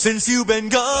Since you've been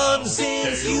gone, I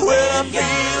feel like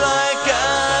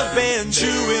I've been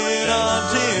chewing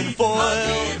on tin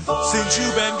foil. Since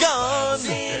you've been gone,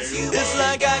 it's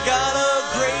like I got a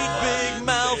great big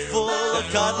mouthful of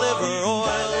cod liver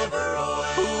oil.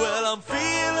 Well, I'm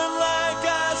feeling like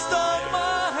I stuck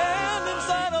my hand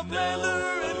inside a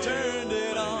blender and turned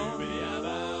it on.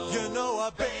 You know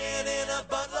I've been in a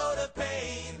buttload of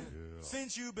pain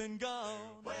since you've been gone.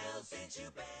 Well, since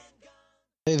you've been gone.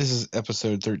 Hey, this is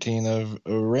episode 13 of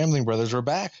Rambling Brothers. We're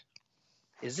back.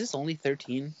 Is this only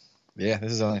 13? Yeah,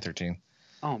 this is only 13.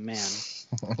 Oh, man.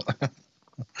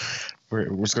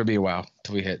 We're just going to be a while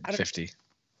till we hit 50.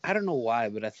 I don't know why,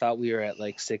 but I thought we were at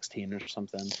like 16 or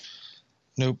something.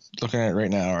 Nope. Looking at it right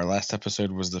now, our last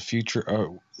episode was the future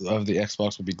of the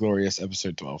Xbox will be glorious,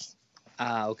 episode 12.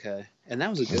 Ah, okay. And that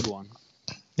was a good one.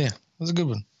 Yeah, it was a good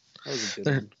one. That was a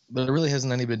good one. There really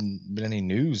hasn't been any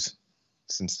news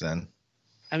since then.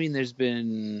 I mean, there's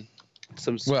been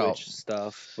some Switch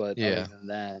stuff, but other than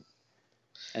that.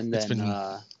 And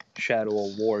then Shadow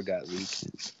of War got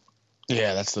leaked.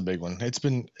 Yeah, that's the big one. It's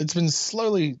been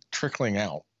slowly trickling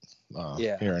out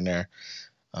here and there.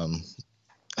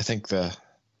 I think the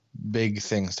big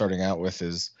thing starting out with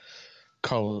is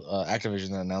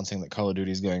Activision announcing that Call of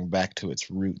Duty is going back to its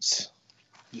roots.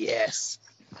 Yes.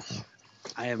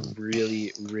 I am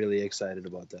really, really excited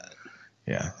about that.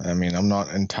 Yeah, I mean, I'm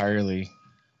not entirely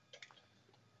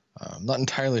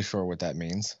sure what that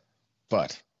means,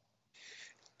 but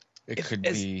it could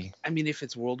be. I mean, if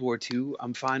it's World War II,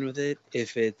 I'm fine with it.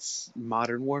 If it's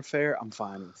Modern Warfare, I'm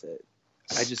fine with it.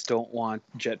 I just don't want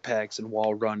jetpacks and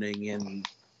wall running and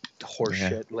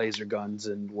horseshit laser guns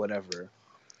and whatever.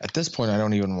 At this point, I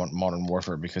don't even want Modern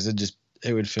Warfare because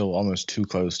it would feel almost too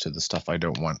close to the stuff I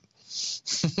don't want.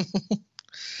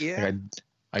 Yeah. Like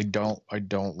I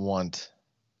don't want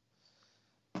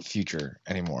future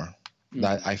anymore.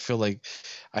 That I feel like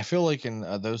in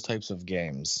those types of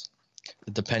games,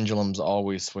 the pendulum's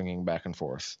always swinging back and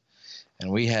forth.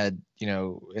 And we had,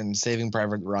 in Saving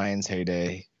Private Ryan's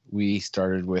heyday, we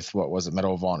started with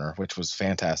Medal of Honor, which was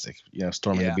fantastic.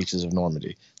 Storming the beaches of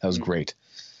Normandy. That was great.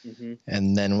 Mm-hmm.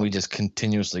 And then we just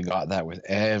continuously got that with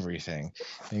everything.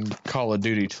 And Call of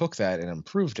Duty took that and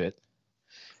improved it.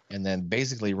 And then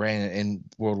basically ran it in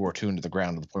World War II into the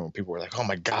ground to the point where people were like, oh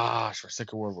my gosh, we're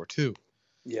sick of World War II.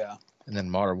 Yeah. And then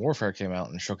Modern Warfare came out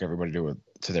and shook everybody to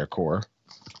their core.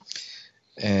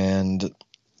 And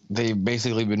they've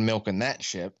basically been milking that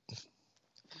ship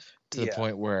to the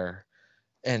point where,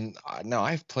 and now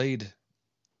I've played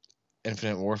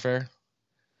Infinite Warfare.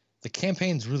 The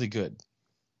campaign's really good.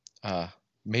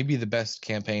 Maybe the best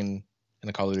campaign in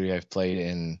the Call of Duty I've played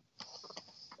in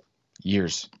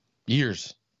years.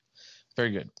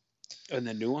 Very good. And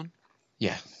the new one?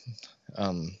 Yeah.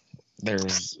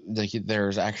 There's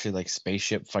actually like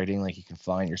spaceship fighting, like you can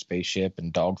fly in your spaceship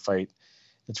and dogfight.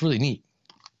 It's really neat.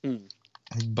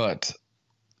 But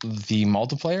the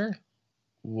multiplayer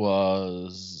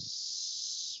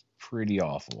was pretty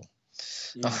awful.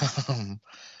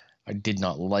 I did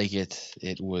not like it.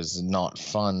 It was not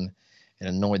fun. It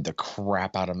annoyed the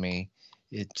crap out of me.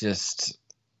 It just...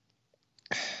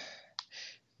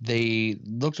 They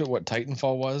looked at what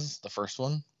Titanfall was, the first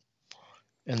one,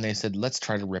 and they said, let's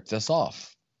try to rip this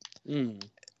off. And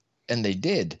they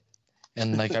did.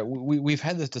 And like we've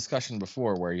had this discussion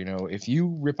before where, if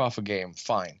you rip off a game,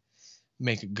 fine,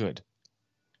 make it good.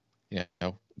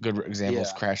 Good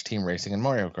examples, Crash Team Racing and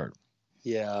Mario Kart.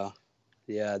 Yeah,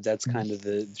 that's kind of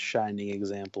the shining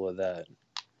example of that.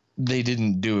 They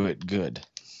didn't do it good.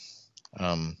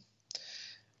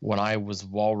 When I was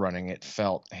wall running, it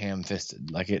felt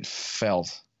ham-fisted. Like it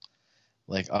felt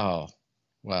like, oh,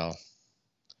 well,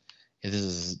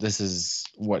 this is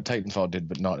what Titanfall did,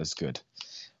 but not as good.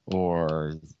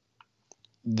 Or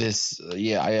this,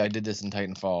 I did this in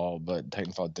Titanfall, but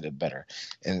Titanfall did it better.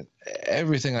 And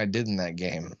everything I did in that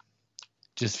game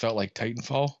just felt like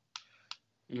Titanfall.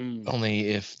 Only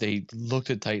if they looked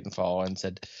at Titanfall and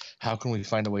said, how can we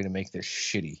find a way to make this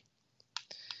shitty?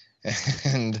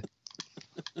 And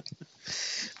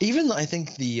even I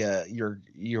think the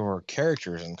your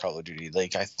characters in Call of Duty,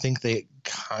 like I think they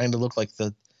kind of look like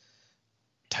the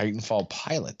Titanfall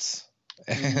pilots,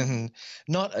 and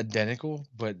not identical,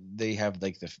 but they have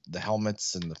like the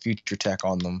helmets and the future tech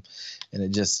on them, and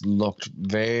it just looked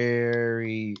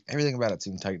everything about it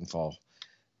seemed Titanfall.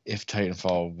 If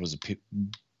Titanfall was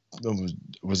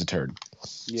a turd,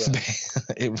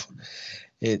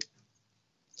 it.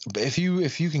 But if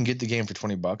you can get the game for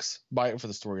 $20, buy it for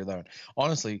the story alone.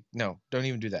 Honestly, no, don't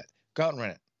even do that. Go out and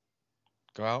rent it.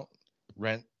 Go out,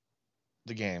 rent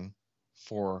the game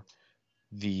for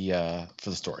for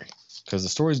the story, because the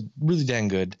story is really dang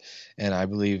good, and I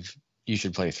believe you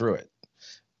should play through it.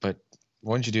 But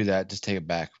once you do that, just take it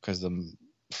back, because the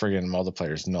friggin'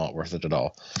 multiplayer is not worth it at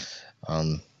all.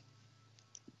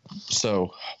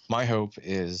 So my hope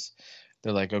is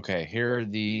they're like, okay, here are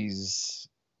these.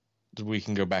 We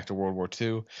can go back to World War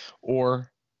II,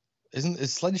 or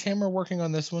is Sledgehammer working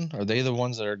on this one? Are they the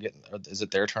ones that are getting? Is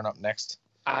it their turn up next?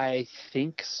 I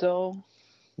think so.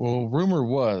 Well, rumor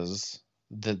was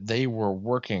that they were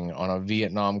working on a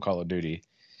Vietnam Call of Duty,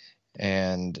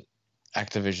 and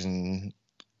Activision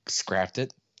scrapped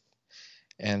it.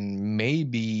 And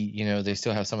maybe, they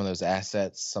still have some of those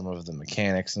assets, some of the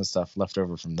mechanics and stuff left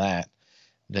over from that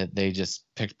they just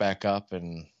picked back up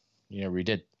and,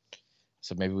 redid.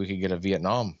 So maybe we could get a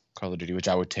Vietnam Call of Duty, which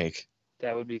I would take.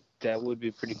 That would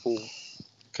be pretty cool.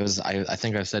 Because I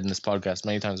think I've said in this podcast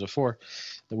many times before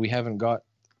that we haven't got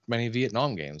many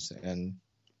Vietnam games. And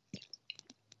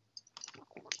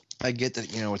I get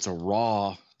that, it's a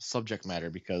raw subject matter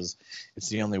because it's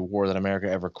the only war that America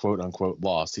ever quote unquote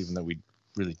lost, even though we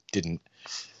really didn't.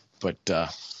 But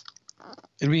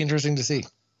it'd be interesting to see.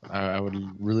 I would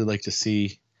really like to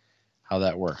see how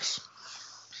that works.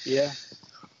 Yeah.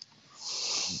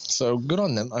 So good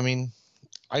on them. I mean,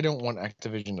 I don't want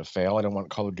Activision to fail. I don't want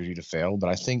Call of Duty to fail, but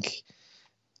I think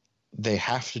they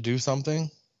have to do something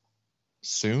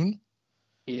soon.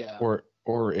 Yeah.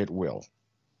 Or it will.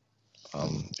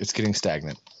 It's getting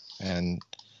stagnant, and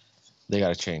they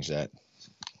got to change that.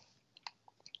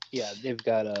 Yeah, they've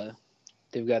got to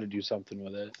do something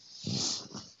with it.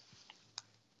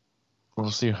 We'll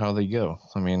see how they go.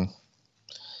 I mean,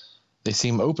 they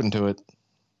seem open to it,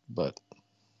 but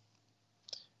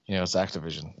it's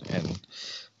Activision, and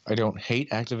I don't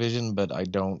hate Activision, but I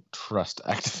don't trust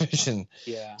Activision.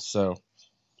 Yeah. So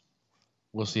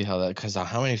we'll see how that. Because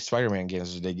how many Spider-Man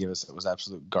games did they give us? It was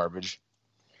absolute garbage.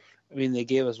 I mean, they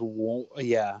gave us one.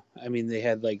 Yeah, I mean, they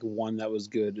had like one that was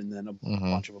good, and then a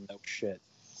bunch of them that were shit.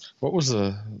 What was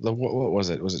what was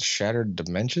it? Was it Shattered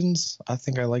Dimensions? I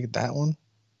think I liked that one.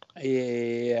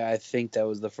 Yeah, I think that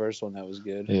was the first one that was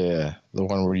good. Yeah, the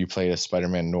one where you played a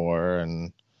Spider-Man Noir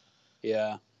and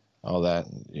all that.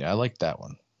 Yeah, I liked that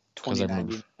one.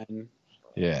 2099.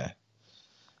 Yeah,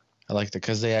 I liked it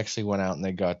because they actually went out and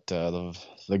they got the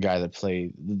guy that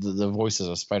played the voices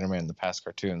of Spider-Man in the past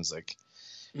cartoons. Like,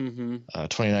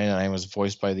 2099 was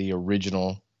voiced by the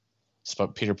original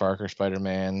Peter Parker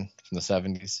Spider-Man from the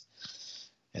 70s.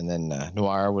 And then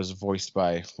Noir was voiced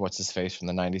by what's-his-face from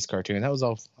the 90s cartoon. That was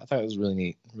all. I thought it was really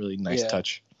neat, really nice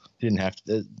touch. Didn't have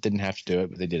to do it,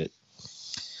 but they did it.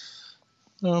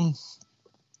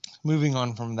 Moving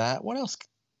on from that, what else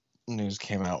news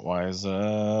came out wise?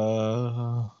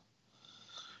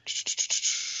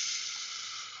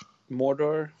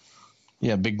 Mordor.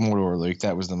 Yeah, big Mordor leak.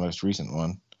 That was the most recent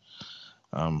one,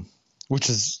 which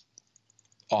is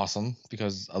awesome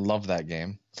because I love that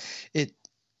game.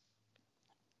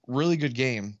 Really good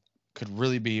game, could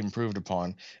really be improved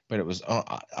upon, but it was.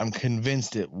 I'm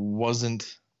convinced it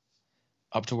wasn't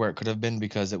up to where it could have been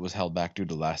because it was held back due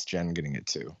to last gen getting it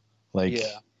too.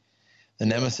 The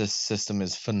Nemesis system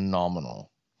is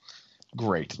phenomenal,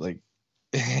 great. Like,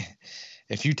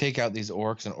 if you take out these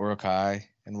orcs and Uruk-hai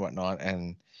and whatnot,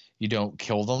 and you don't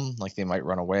kill them, like they might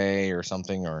run away or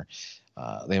something, or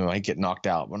they might get knocked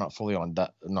out, but not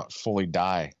fully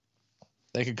die.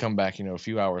 They could come back, a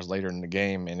few hours later in the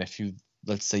game, and if you,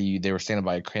 let's say they were standing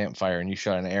by a campfire and you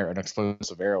shot an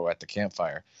explosive arrow at the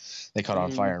campfire, they caught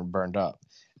on fire and burned up.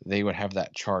 They would have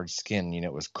that charred skin,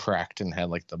 it was cracked and had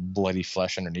like the bloody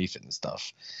flesh underneath it and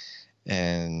stuff.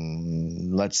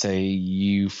 And let's say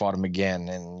you fought him again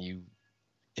and you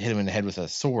hit him in the head with a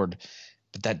sword,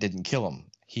 but that didn't kill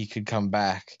him. He could come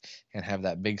back and have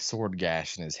that big sword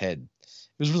gash in his head.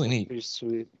 It was really neat. Pretty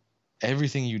sweet.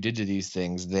 Everything you did to these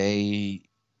things, they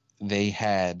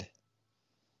had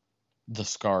the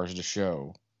scars to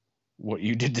show what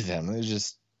you did to them. It was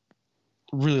just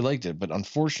really liked it, but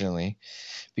unfortunately,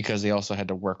 because they also had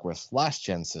to work with last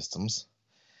gen systems,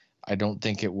 I don't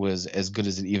think it was as good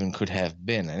as it even could have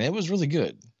been, and it was really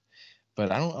good.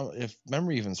 But I don't, if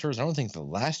memory even serves, I don't think the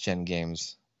last gen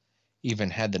games even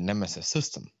had the Nemesis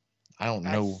system. I don't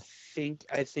know.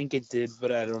 I think it did,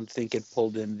 but I don't think it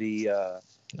pulled in the all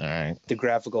right, the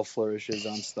graphical flourishes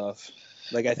on stuff.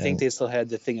 Like, I think they still had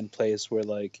the thing in place where,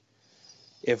 like,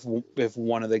 if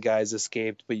one of the guys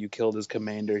escaped but you killed his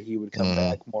commander, he would come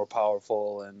back more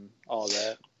powerful and all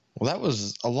that. Well, that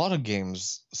was a lot of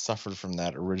games suffered from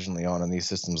that originally on in these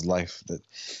systems' life. That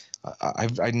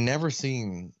I've never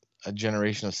seen a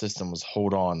generation of systems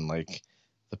hold on like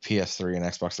the PS3 and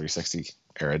Xbox 360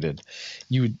 era did.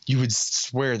 You would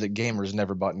swear that gamers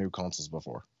never bought new consoles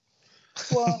before.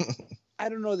 Well, I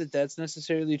don't know that that's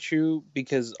necessarily true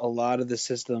because a lot of the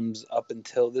systems up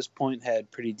until this point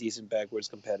had pretty decent backwards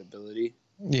compatibility.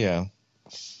 Yeah.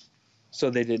 So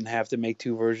they didn't have to make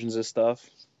two versions of stuff.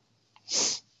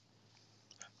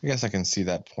 I guess I can see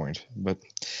that point, but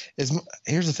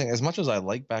here's the thing: as much as I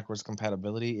like backwards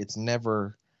compatibility, it's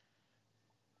never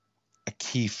a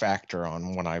key factor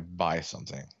on when I buy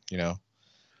something. You know,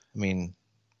 I mean,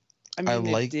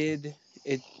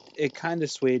 it kind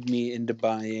of swayed me into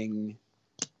buying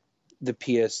the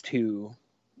PS2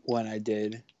 when I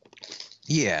did.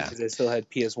 Yeah, because I still had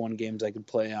PS1 games I could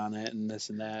play on it and this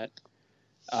and that.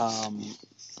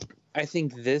 I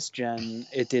think this gen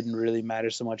it didn't really matter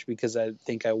so much because I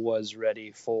think I was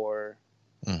ready for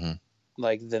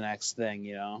like the next thing,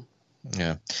 you know.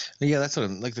 Yeah, that's what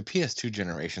like the PS2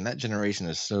 generation. That generation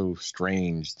is so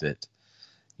strange that,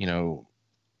 you know,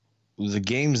 the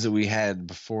games that we had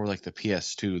before like the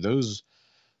PS2, those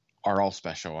are all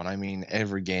special. And I mean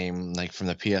every game like from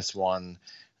the PS1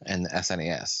 and the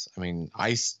SNES. I mean,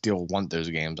 I still want those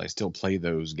games. I still play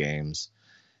those games.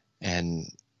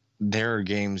 And there are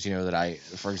games, you know, that I,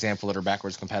 for example, that are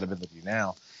backwards compatibility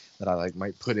now that I like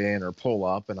might put in or pull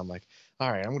up, and I'm like,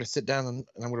 all right, I'm going to sit down and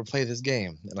I'm going to play this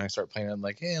game. And I start playing. I'm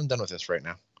like, hey, I'm done with this right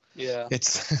now. Yeah.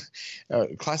 It's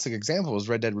a classic example is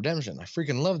Red Dead Redemption. I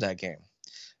freaking love that game,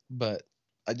 but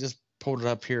I just pulled it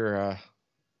up here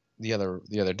the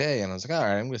other day, and I was like, all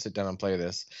right, I'm going to sit down and play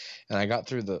this. And I got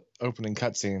through the opening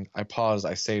cutscene. I paused.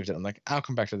 I saved it. I'm like, I'll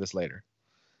come back to this later.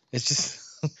 It's just.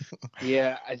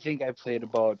 Yeah, I think I played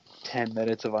about 10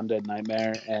 minutes of Undead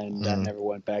Nightmare, and I never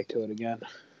went back to it again.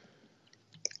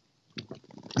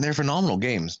 They're phenomenal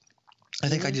games. I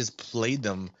think I just played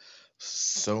them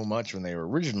so much when they were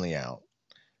originally out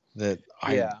that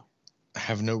I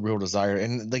have no real desire.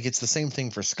 And like it's the same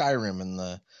thing for Skyrim and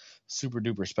the super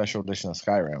duper special edition of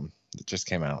Skyrim that just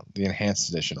came out, the enhanced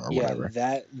edition or whatever.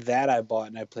 That I bought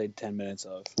and I played 10 minutes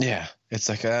of. Yeah, it's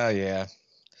like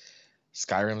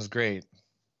Skyrim's great.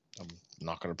 I'm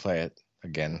not going to play it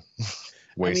again.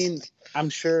 I mean, I'm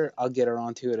sure I'll get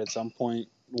around to it at some point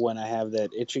when I have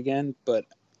that itch again, but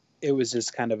it was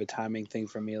just kind of a timing thing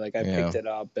for me. Like I picked it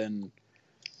up, and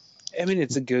I mean,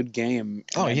 it's a good game.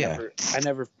 I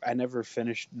never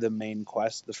finished the main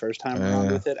quest the first time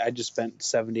around with it. I just spent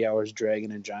 70 hours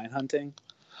dragon and giant hunting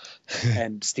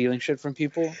and stealing shit from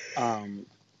people.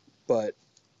 But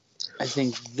I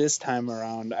think this time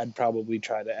around, I'd probably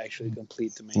try to actually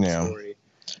complete the main story.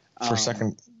 For a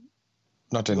second,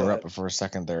 not to interrupt, but for a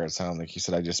second there, it sounded like you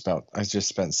said I just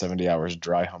spent 70 hours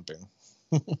dry humping.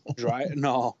 Dry?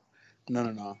 No.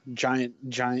 Giant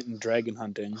and dragon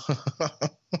hunting.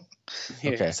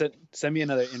 Here, okay. Send me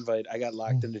another invite. I got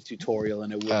locked in the tutorial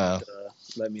and it wouldn't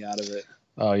let me out of it.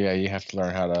 Oh yeah, you have to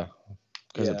learn how to,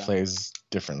 because it plays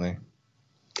differently.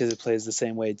 Because it plays the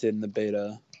same way it did in the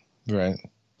beta. Right.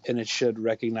 And it should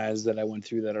recognize that I went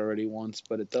through that already once,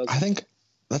 but it doesn't. I think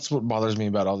that's what bothers me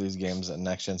about all these games and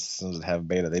next gen systems that have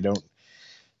beta. They don't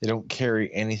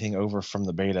carry anything over from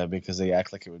the beta because they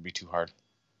act like it would be too hard.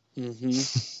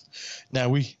 Now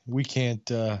we can't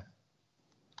do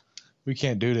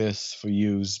this for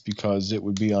yous because it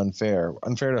would be unfair.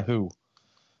 Unfair to who?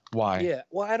 Why? Yeah,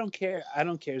 well, I don't care. I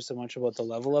don't care so much about the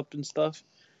level up and stuff.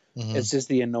 It's just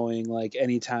the annoying, like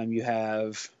anytime you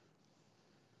have.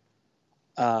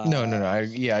 No.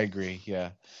 I agree. Yeah,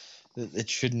 it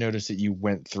should notice that you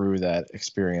went through that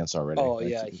experience already. Oh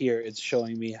yeah, here it's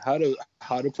showing me how to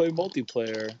play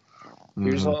multiplayer.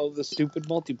 Here's all the stupid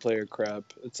multiplayer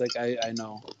crap. It's like I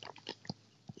know.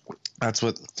 That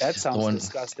sounds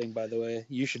disgusting, by the way.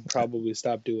 You should probably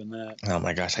stop doing that. Oh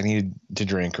my gosh, I need to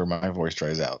drink or my voice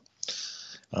dries out.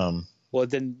 Well,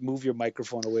 then move your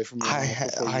microphone away from your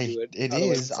mouth before you do it. It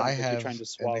is. I have. You're trying to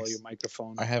swallow your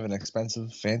microphone. I have an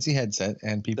expensive, fancy headset,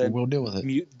 and people will deal with it.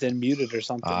 Mute it or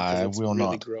something. I will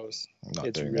really not. Gross.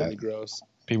 It's really gross.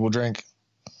 People drink.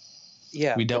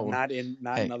 Yeah, not in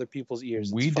other people's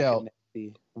ears. We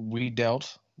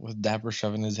dealt with Dapper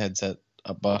shoving his headset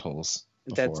up buttholes.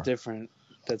 Before. That's different.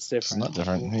 It's not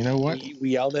different. You know what?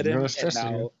 We yelled at him,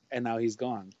 and now he's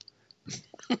gone.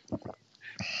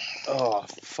 Oh,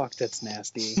 fuck, that's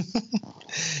nasty.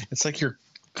 It's like you're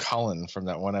Colin from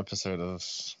that one episode of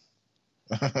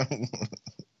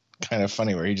Kind of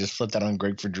Funny where he just flipped out on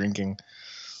Greg for drinking.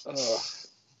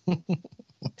 Ugh.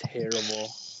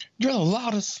 Terrible. You're the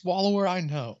loudest swallower I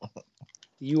know.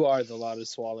 You are the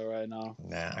loudest swallower I know.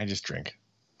 Nah, I just drink.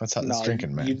 That's how it's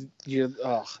drinking, man.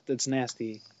 That's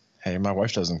nasty. Hey, my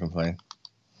wife doesn't complain.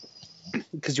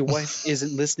 Because your wife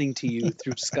isn't listening to you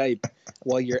through Skype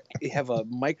while you have a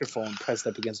microphone pressed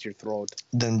up against your throat.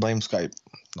 Then blame Skype,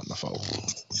 not my phone.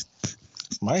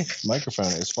 My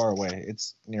microphone is far away.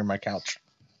 It's near my couch.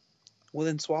 Well,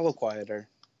 then swallow quieter.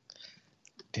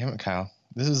 Damn it, Kyle.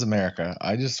 This is America.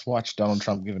 I just watched Donald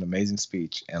Trump give an amazing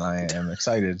speech, and I am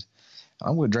excited.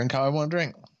 I'm going to drink how I want to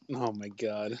drink. Oh, my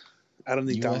God. I don't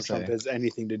think Donald Trump has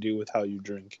anything to do with how you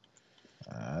drink.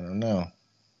 I don't know.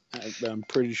 I'm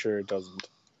pretty sure it doesn't.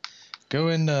 Go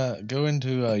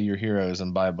into your heroes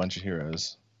and buy a bunch of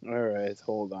heroes. All right,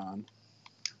 hold on.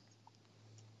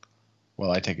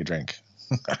 While I take a drink.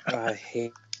 I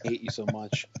hate you so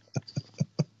much.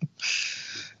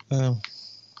 I'm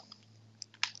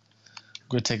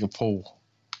going to take a poll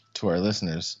to our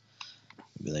listeners.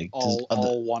 Be like,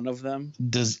 all one of them?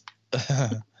 Does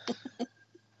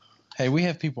Hey, we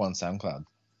have people on SoundCloud.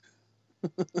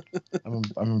 I'm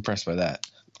impressed by that.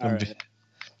 All right.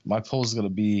 My poll is going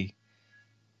to be,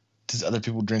 does other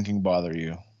people drinking bother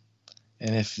you?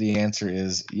 And if the answer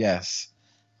is yes,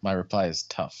 my reply is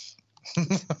tough.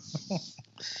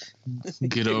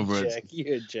 Get over it.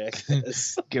 You're a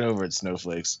jackass. Get over it,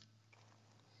 snowflakes.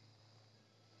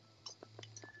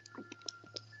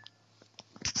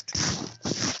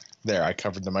 There, I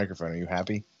covered the microphone. Are you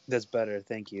happy? That's better.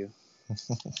 Thank you.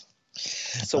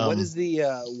 So what is the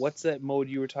what's that mode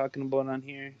you were talking about on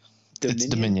here? Dominion? It's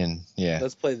Dominion. Yeah.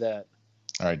 Let's play that.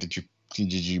 All right. Did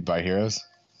you buy heroes?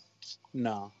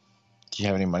 No. Do you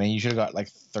have any money? You should have got like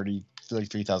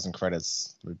 33,000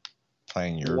 credits with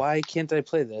playing your. Why can't I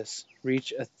play this?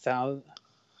 Reach 1,000.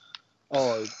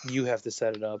 Oh, you have to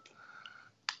set it up.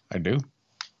 I do?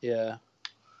 Yeah.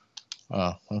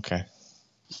 Oh, okay.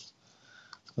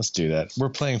 Let's do that. We're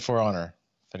playing For Honor,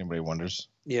 if anybody wonders.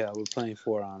 Yeah, we're playing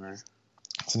For Honor.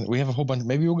 So we have a whole bunch.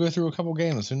 Maybe we'll go through a couple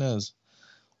games. Who knows?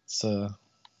 It's we have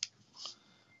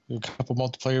a couple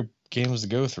multiplayer games to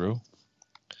go through.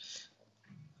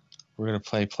 We're gonna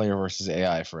play player versus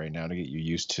AI for right now to get you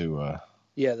used to.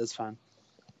 Yeah, that's fine.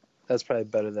 That's probably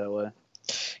better that way.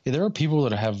 Yeah, there are people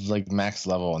that have like max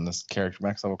level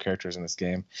characters in this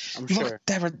game. I'm sure.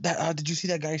 That did you see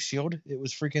that guy's shield? It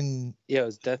was freaking. Yeah, it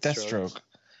was Deathstroke.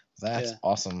 That's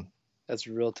awesome. That's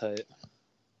real tight.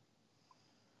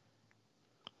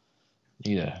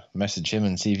 Need to message him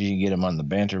and see if you can get him on the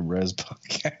Banter Bros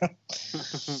podcast.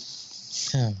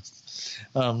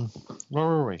 Where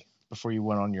were we before you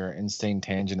went on your insane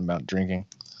tangent about drinking?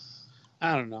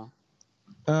 I don't know.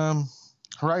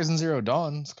 Horizon Zero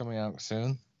Dawn is coming out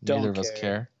soon. Neither of us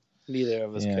care. Neither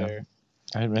of us care.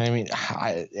 I mean,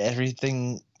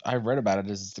 everything I've read about it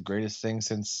is it's the greatest thing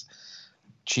since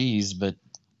cheese, but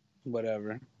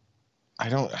whatever.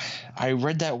 I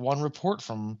read that one report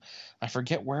from, I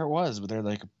forget where it was, but they're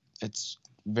like, it's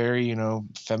very,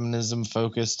 feminism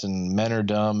focused and men are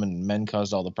dumb and men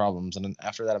caused all the problems. And then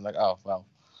after that, I'm like, oh, well,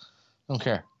 I don't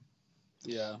care.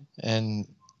 Yeah. And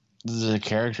the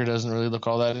character doesn't really look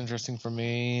all that interesting for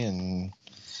me. And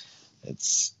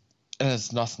it's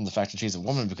nothing the fact that she's a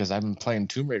woman, because I've been playing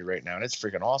Tomb Raider right now and it's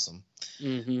freaking awesome.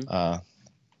 Mm-hmm.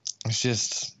 It's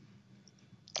just,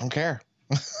 I don't care.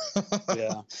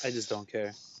 Yeah, I just don't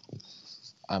care.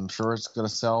 I'm sure it's going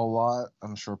to sell a lot.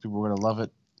 I'm sure people are going to love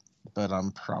it, but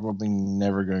I'm probably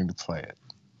never going to play it.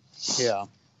 Yeah.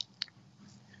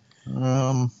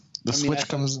 Switch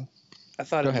comes. I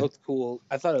thought it looked cool.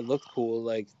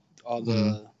 Like all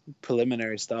the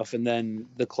preliminary stuff, and then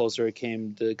the closer it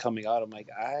came to coming out, I'm like,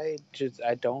 I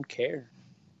don't care.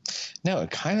 No,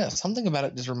 it kind of, something about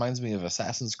it just reminds me of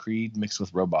Assassin's Creed mixed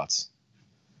with robots.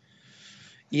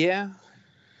 Yeah.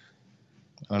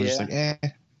 I'm just like, I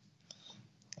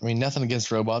mean, nothing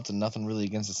against robots and nothing really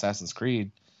against Assassin's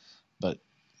Creed, but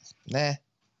nah.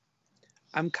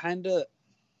 I'm kind of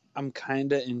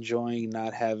enjoying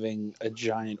not having a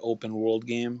giant open world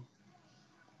game.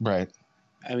 Right.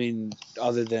 I mean,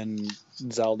 other than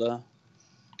Zelda.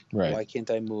 Right. Why can't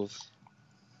I move?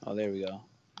 Oh, there we go.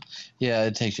 Yeah,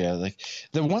 it takes you out. Like,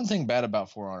 the one thing bad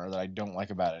about For Honor that I don't like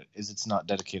about it is it's not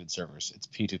dedicated servers. It's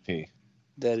P2P.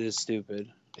 That is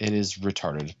stupid. It is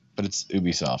retarded, but it's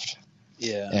Ubisoft.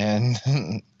 Yeah.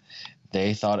 And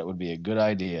they thought it would be a good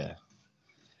idea.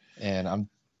 And I'm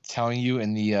telling you,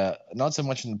 in the not so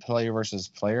much in the player versus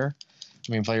player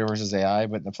AI,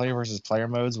 but in the player versus player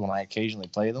modes, when I occasionally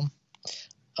play them,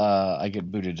 I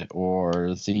get booted,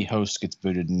 or the host gets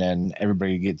booted, and then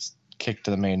everybody gets kicked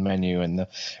to the main menu, and the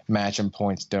match and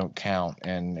points don't count.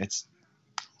 And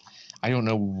I don't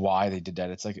know why they did that.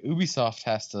 It's like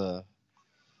Ubisoft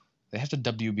they have to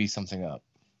WB something up.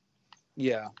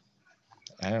 Yeah.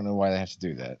 I don't know why they have to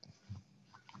do that.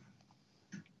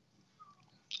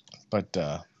 But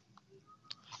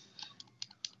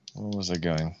Where was I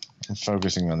going? I'm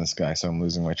focusing on this guy, so I'm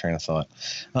losing my train of thought.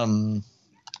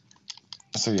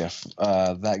 So yeah,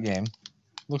 that game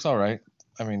looks all right.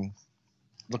 I mean,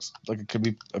 looks like it could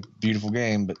be a beautiful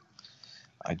game, but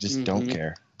I just don't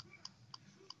care.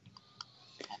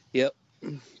 Yep,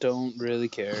 don't really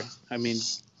care. I mean,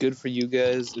 good for you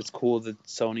guys. It's cool that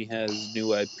Sony has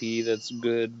new IP that's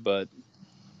good, but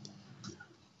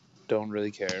don't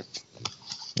really care.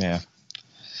 Yeah.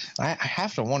 I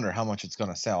have to wonder how much it's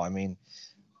going to sell. I mean,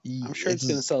 I'm sure it's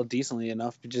going to sell decently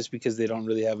enough just because they don't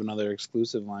really have another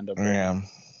exclusive lined up. Right now.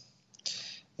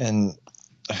 And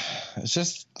it's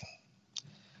just,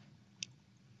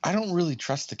 I don't really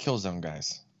trust the Killzone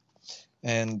guys.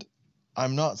 And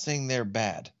I'm not saying they're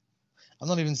bad. I'm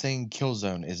not even saying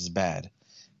Killzone is bad.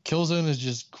 Killzone is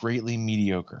just greatly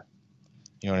mediocre.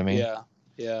 You know what I mean?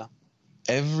 Yeah.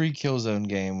 Every Killzone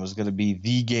game was going to be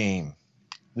the game.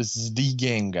 This is the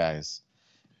game, guys.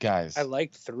 I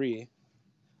liked 3.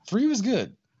 3 was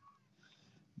good.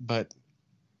 But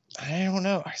I don't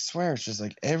know. I swear it's just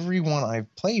like every one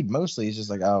I've played mostly is just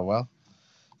like, oh, well,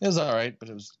 it was all right, but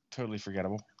it was totally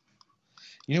forgettable.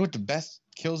 You know what the best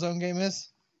Killzone game is?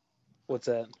 What's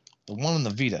that? The one on the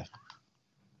Vita.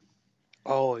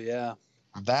 Oh, yeah.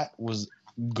 That was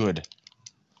good.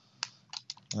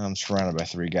 I'm surrounded by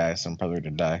 3 guys, so I'm probably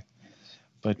going to die.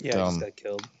 But yeah, I just got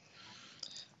killed.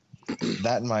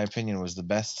 That, in my opinion, was the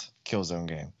best Killzone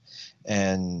game.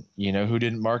 And you know who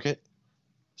didn't mark it?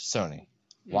 Sony.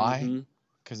 Why?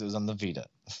 Because it was on the Vita.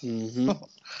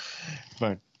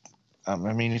 But I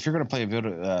mean, if you're going to play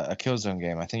a Killzone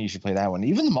game, I think you should play that one.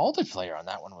 Even the multiplayer on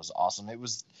that one was awesome. It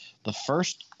was the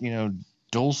first,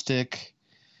 dual stick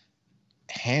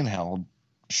handheld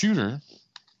shooter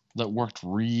that worked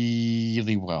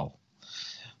really well.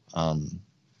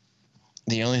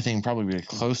 The only thing probably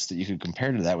close that you could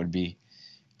compare to that would be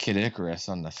Kid Icarus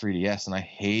on the 3DS, and I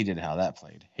hated how that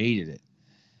played. Hated it.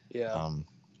 Yeah.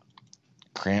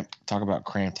 Talk about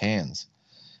cramped hands.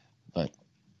 But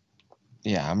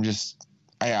yeah,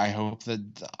 I hope that,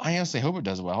 I honestly hope it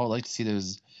does well. I'd like to see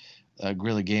those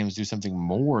Guerrilla Games do something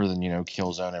more than,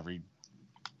 Killzone every,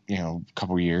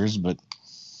 couple years, but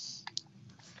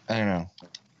I don't know.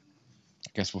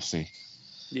 I guess we'll see.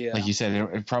 Yeah. Like you said,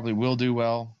 it probably will do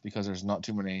well because there's not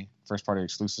too many first-party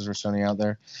exclusives for Sony out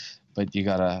there. But you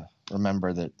got to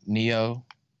remember that Neo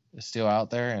is still out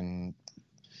there, and,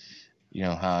 I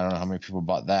don't know how many people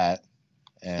bought that.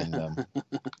 And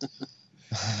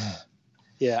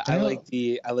yeah, I like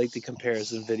the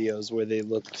comparison videos where they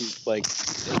look like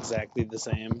exactly the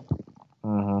same.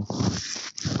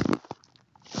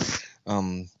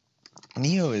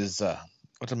 Neo is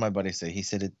what did my buddy say? He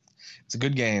said it's a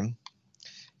good game.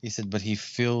 He said, but he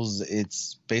feels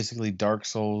it's basically Dark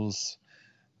Souls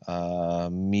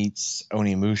meets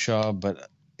Onimusha, but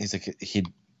he's like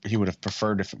he would have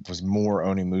preferred if it was more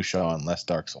Onimusha and less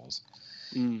Dark Souls.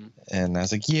 And I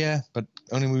was like, yeah, but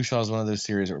Onimusha is one of those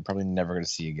series that we're probably never going to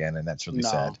see again, and that's really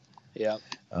sad. Yeah.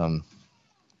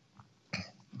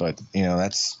 But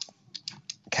that's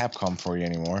Capcom for you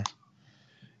anymore.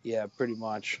 Yeah, pretty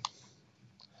much.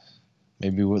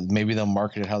 Maybe they'll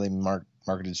market it how they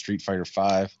marketed Street Fighter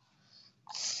V.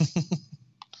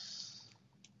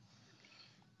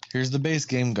 Here's the base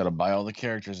game. Got to buy all the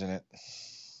characters in it.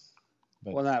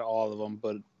 But, well, not all of them,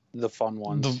 but the fun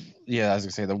ones. I was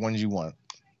gonna say the ones you want.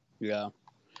 Yeah.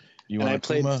 I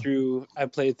played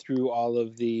through all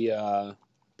of the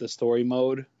story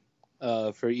mode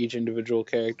for each individual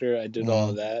character. I did all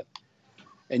of that,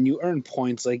 and you earn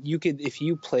points. Like you could, if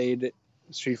you played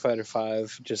Street Fighter V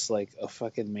just like a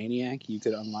fucking maniac, you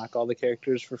could unlock all the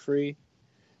characters for free.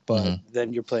 But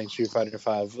then you're playing Street Fighter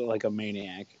V like a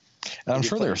maniac. And I'm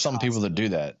sure there are some people that do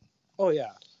that. Oh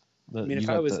yeah. I mean, if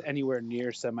I was anywhere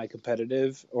near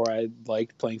semi-competitive or I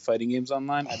liked playing fighting games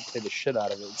online, I'd play the shit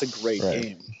out of it. It's a great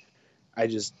game. I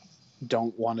just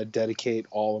don't want to dedicate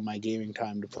all of my gaming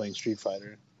time to playing Street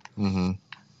Fighter.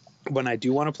 When I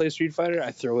do want to play Street Fighter,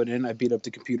 I throw it in, I beat up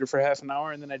the computer for half an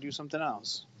hour, and then I do something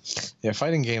else. Yeah,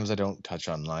 fighting games I don't touch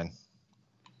online.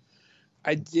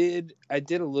 I did a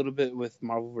little bit with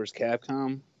Marvel vs.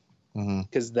 Capcom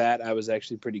because that I was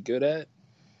actually pretty good at.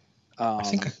 I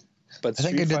think I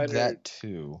did that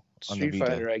too. Street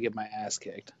Fighter, I get my ass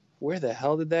kicked. Where the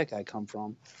hell did that guy come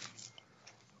from?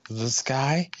 This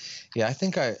guy? Yeah, I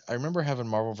think I remember having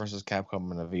Marvel vs.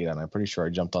 Capcom on the Vita, and I'm pretty sure I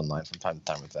jumped online from time to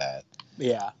time with that.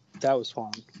 Yeah, that was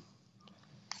fun.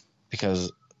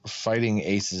 Because fighting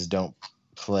aces don't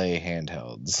play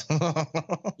handhelds.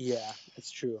 Yeah,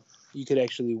 it's true. You could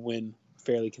actually win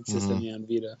fairly consistently on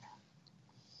Vita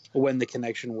when the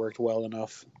connection worked well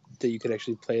enough that you could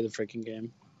actually play the freaking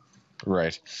game.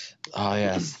 Right. Oh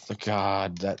yes.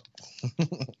 God, that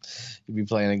you'd be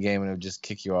playing a game and it would just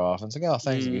kick you off. And it's like, oh,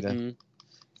 thanks, Vita. Mhm.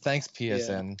 Thanks,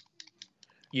 PSN.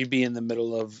 You'd be in the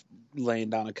middle of laying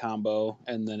down a combo,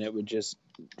 and then it would just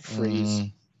freeze.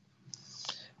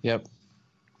 Yep.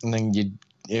 And then you'd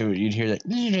hear that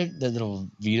little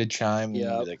Vita chime, and you'd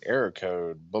Yep. be like, error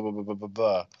code, blah blah blah blah blah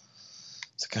blah.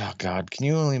 It's like, oh god, can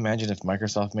you only imagine if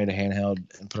Microsoft made a handheld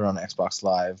and put it on Xbox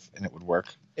Live and it would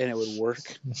work? And it would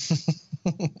work.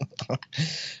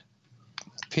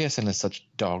 PSN is such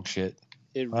dog shit.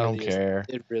 It really I don't care.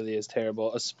 It really is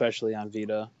terrible, especially on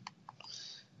Vita.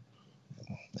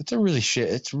 It's a really shit.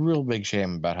 It's a real big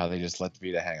shame about how they just let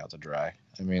Vita hang out to dry.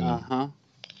 I mean,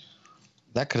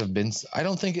 that could have been. I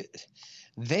don't think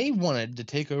they wanted to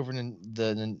take over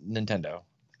the Nintendo.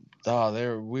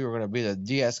 Oh, we were going to be the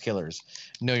DS killers.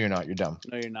 No, you're not. You're dumb.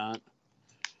 No, you're not.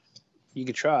 You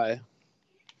could try.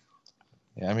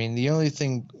 Yeah, I mean, the only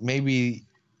thing maybe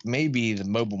the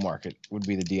mobile market would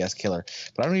be the DS killer,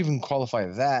 but I don't even qualify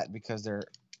that because they're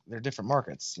different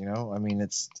markets. You know, I mean,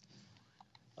 it's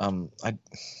I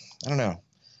don't know.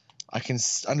 I can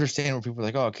understand where people are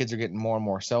like, oh, kids are getting more and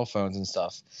more cell phones and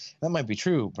stuff. That might be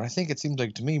true, but I think it seems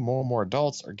like to me more and more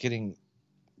adults are getting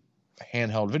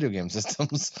handheld video game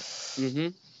systems. Mm-hmm.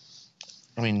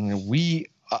 I mean,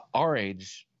 we our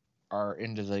age are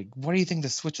into like, what do you think the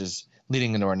Switch is?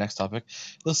 Leading into our next topic,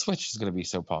 the Switch is going to be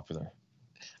so popular.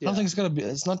 I don't think it's going to be.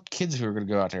 It's not kids who are going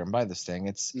to go out there and buy this thing.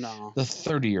 It's the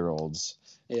 30-year-olds,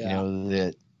 you know,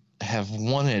 that have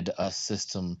wanted a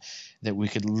system that we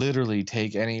could literally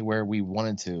take anywhere we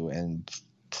wanted to and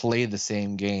play the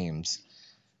same games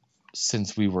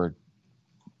since we were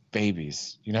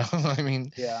babies. You know, I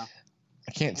mean,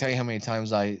 I can't tell you how many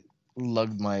times I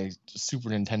lugged my Super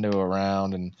Nintendo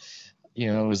around, and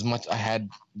you know, as much I had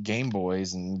Game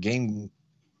Boys and Game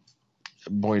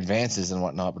Boy Advances and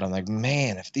whatnot, but I'm like,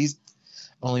 man, if these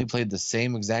only played the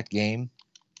same exact game,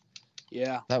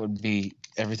 that would be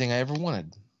everything I ever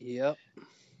wanted. Yep.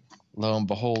 Lo and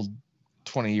behold,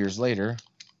 20 years later,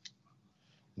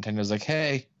 Nintendo's like,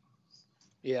 hey.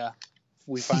 Yeah,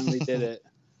 we finally did it.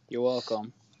 You're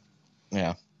welcome.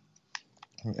 Yeah.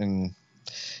 And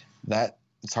that,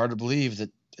 it's hard to believe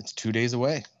that it's 2 days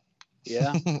away.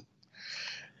 Yeah.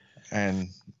 And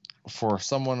for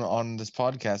someone on this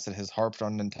podcast that has harped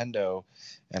on Nintendo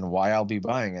and why I'll be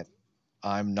buying it,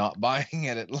 I'm not buying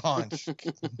it at launch.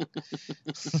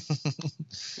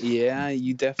 Yeah,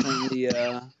 you definitely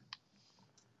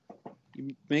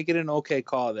you make it an okay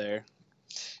call there.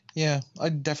 Yeah, I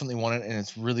definitely want it, and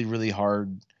it's really, really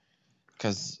hard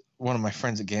because one of my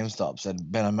friends at GameStop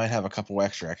said, Ben, I might have a couple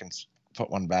extra. I can put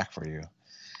one back for you.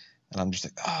 And I'm just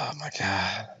like, oh my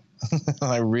God.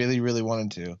 I really, really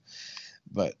wanted to.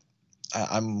 But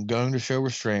I'm going to show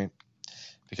restraint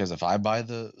because if I buy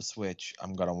the Switch,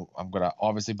 I'm gonna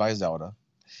obviously buy Zelda,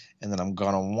 and then I'm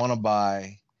gonna want to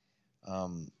buy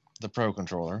the Pro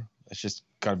controller. It's just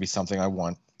got to be something I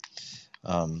want.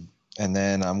 And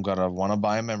then I'm gonna want to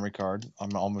buy a memory card.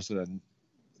 I'm almost gonna.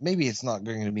 Maybe it's not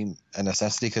going to be a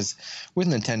necessity because with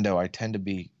Nintendo, I tend to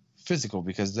be physical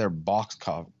because their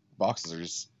boxes are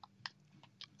just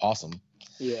awesome.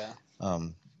 Yeah.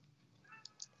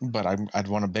 But I'd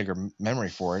want a bigger memory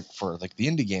for it for like the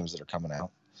indie games that are coming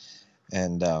out,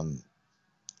 and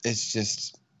it's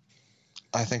just.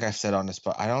 I think I've said on this,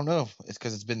 but I don't know. It's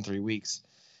because it's been 3 weeks,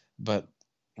 but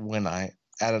when I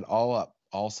add it all up,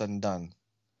 all said and done,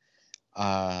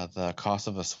 the cost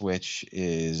of a Switch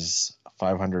is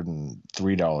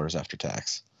 $503 after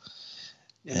tax.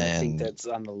 And I think that's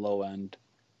on the low end.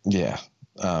 Yeah.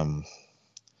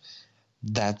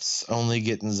 That's only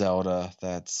getting Zelda.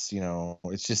 That's, you know,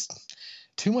 it's just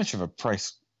too much of a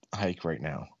price hike right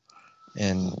now.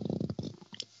 And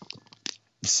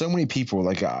so many people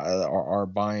like are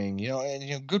buying, you know, and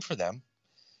you know, good for them,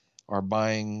 are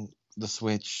buying the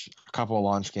Switch, a couple of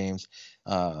launch games.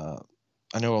 I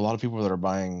know a lot of people that are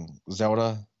buying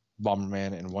Zelda,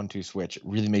 Bomberman, and 1-2 Switch. It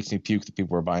really makes me puke that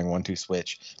people are buying 1-2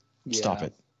 Switch. Yeah.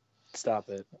 Stop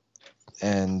it.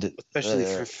 And especially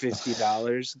for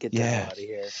 $50, get the hell out of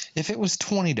here. If it was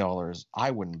 $20,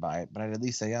 I wouldn't buy it, but I'd at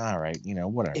least say, all right, you know,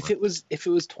 whatever. If it was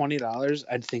 $20,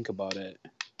 I'd think about it.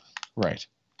 Right.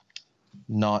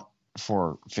 Not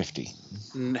for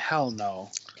 $50. Hell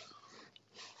no.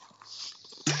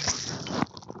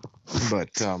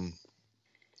 But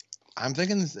I'm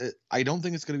thinking I don't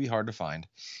think it's going to be hard to find.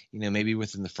 You know, maybe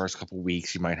within the first couple of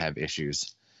weeks you might have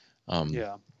issues.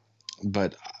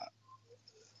 But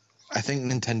I think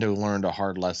Nintendo learned a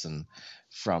hard lesson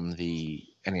from the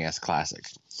NES Classic.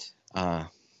 I'm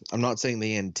not saying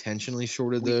they intentionally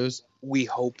shorted those. We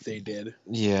hope they did.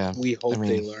 Yeah. We hope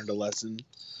they learned a lesson.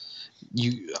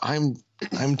 I'm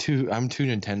too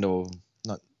Nintendo,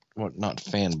 not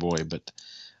fanboy, but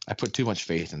I put too much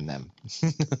faith in them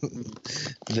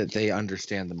that they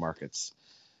understand the markets,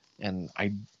 and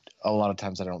a lot of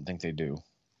times I don't think they do.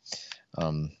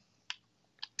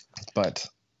 But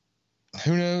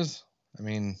who knows? I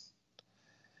mean,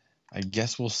 I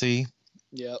guess we'll see.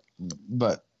 Yep.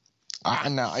 But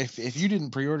now, if you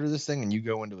didn't pre-order this thing and you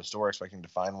go into a store expecting to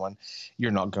find one,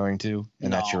 you're not going to,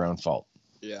 and that's your own fault.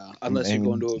 Yeah, unless you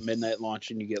go into a midnight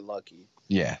launch and you get lucky.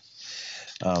 Yeah.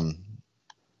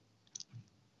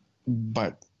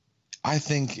 But I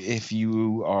think if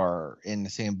you are in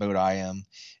the same boat I am,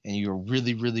 and you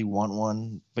really, really want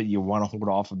one, but you want to hold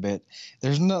off a bit,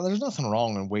 there's nothing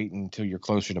wrong in waiting until you're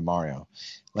closer to Mario.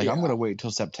 Like, I'm gonna wait till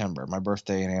September. My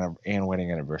birthday and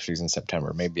wedding anniversary is in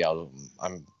September. Maybe I'll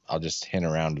just hint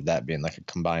around to that being like a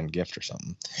combined gift or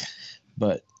something.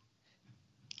 But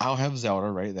I'll have Zelda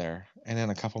right there, and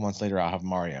then a couple months later I'll have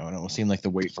Mario, and it will seem like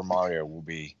the wait for Mario will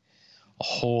be a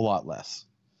whole lot less.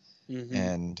 Mm-hmm.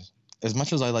 And as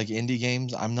much as I like indie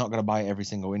games, I'm not going to buy every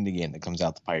single indie game that comes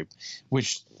out the pipe,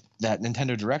 which that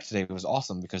Nintendo Direct today was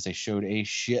awesome because they showed a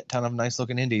shit ton of nice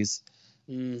looking indies.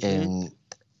 Mm-hmm. And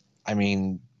I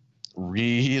mean,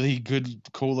 really good,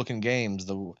 cool looking games.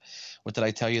 What did I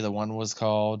tell you? The one was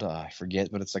called, I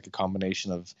forget, but it's like a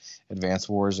combination of Advance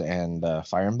Wars and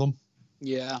Fire Emblem.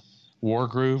 Yeah.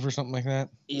 Wargroove or something like that.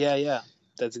 Yeah.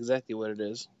 That's exactly what it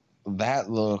is. That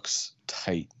looks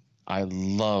tight. I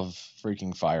love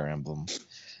freaking Fire Emblem.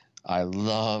 I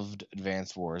loved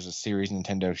Advance Wars, a series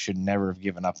Nintendo should never have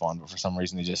given up on, but for some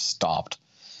reason they just stopped.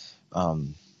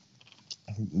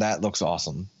 That looks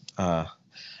awesome. I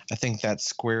think that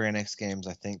Square Enix games,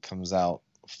 comes out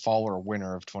fall or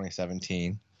winter of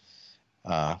 2017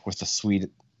 with a sweet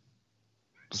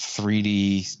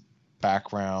 3D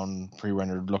background,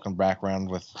 pre-rendered looking background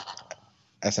with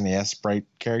SNES sprite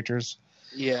characters.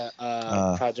 Yeah,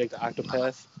 Project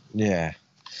Octopath. Yeah,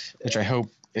 which I hope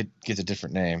it gets a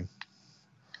different name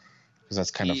because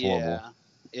that's kind of horrible. Yeah,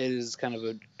 it is kind of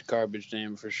a garbage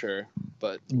name for sure,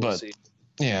 but we'll see.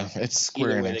 Yeah, it's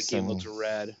Square Either way, Enix. the game looks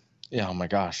rad. Yeah, oh my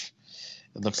gosh,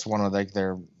 it looks one of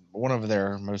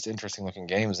their most interesting looking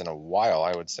games in a while,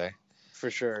 I would say. For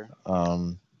sure.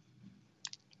 I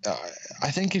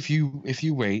think if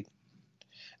you wait.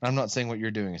 I'm not saying what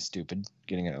you're doing is stupid,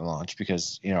 getting it at launch,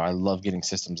 because, I love getting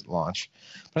systems at launch.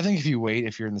 But I think if you wait,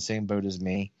 if you're in the same boat as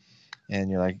me, and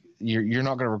you're like, you're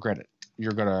not going to regret it.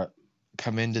 You're going to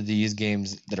come into these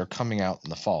games that are coming out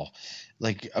in the fall.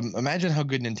 Like, imagine how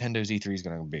good Nintendo's E3 is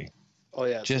going to be. Oh,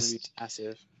 yeah, it's going to be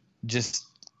massive.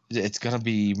 It's going to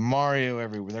be Mario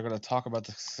everywhere. They're going to talk about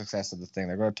the success of the thing.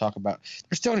 They're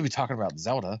still going to be talking about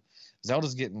Zelda.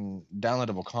 Zelda's getting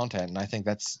downloadable content, and I think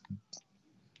that's...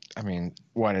 I mean,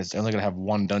 it's only going to have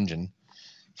one dungeon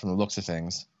from the looks of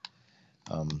things.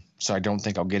 So I don't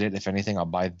think I'll get it. If anything, I'll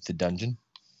buy the dungeon.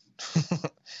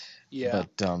 Yeah.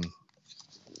 But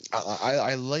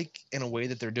I like, in a way,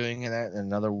 that they're doing that. In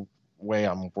another way,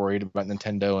 I'm worried about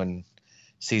Nintendo and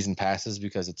season passes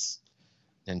because it's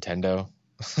Nintendo.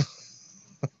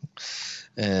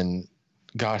 And,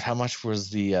 God, how much was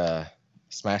the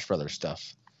Smash Brothers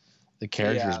stuff? The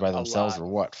characters by themselves were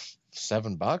what?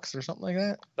 $7 or something like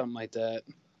that. Something like that.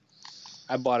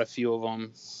 I bought a few of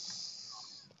them.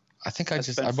 I think I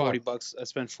spent $40. I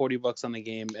spent $40 on the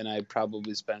game, and I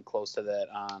probably spent close to that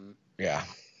on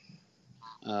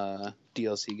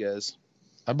DLC guys.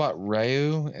 I bought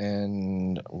Ryu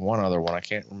and one other one. I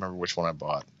can't remember which one I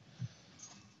bought,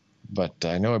 but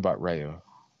I know I bought Ryu.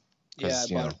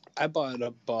 Yeah, I bought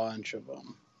a bunch of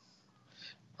them.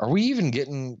 Are we even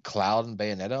getting Cloud and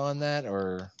Bayonetta on that,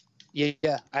 or?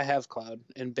 Yeah, I have Cloud,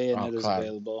 and Bayonetta is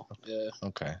available. Yeah.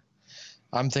 Okay.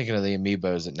 I'm thinking of the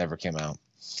amiibos that never came out.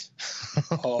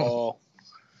 Oh.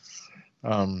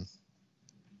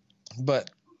 But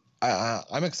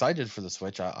I'm excited for the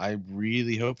Switch. I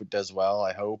really hope it does well.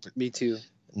 I hope. Me too.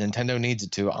 Nintendo needs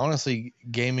it too. Honestly,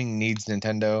 gaming needs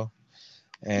Nintendo,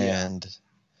 and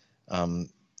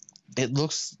it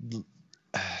looks.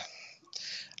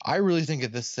 I really think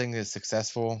if this thing is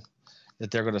successful,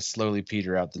 that they're going to slowly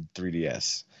peter out the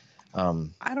 3DS.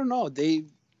 I don't know.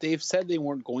 They've said they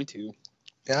weren't going to.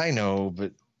 I know,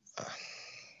 but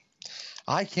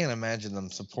I can't imagine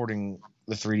them supporting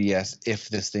the 3DS if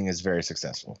this thing is very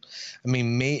successful. I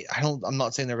mean, I'm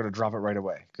not saying they're going to drop it right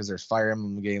away because there's Fire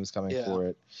Emblem games coming for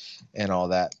it and all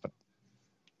that. But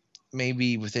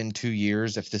maybe within 2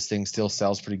 years, if this thing still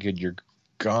sells pretty good, you're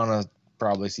gonna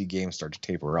probably see games start to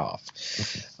taper off,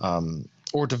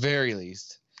 or at the very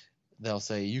least. They'll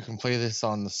say you can play this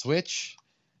on the Switch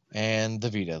and the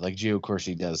Vita, like Gio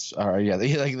Corsi does. I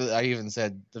even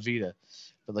said the Vita,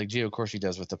 but like Gio Corsi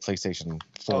does with the PlayStation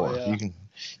 4. Oh, yeah. You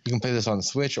can play this on the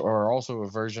Switch or also a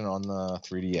version on the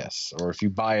 3DS. Or if you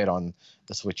buy it on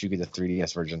the Switch, you get the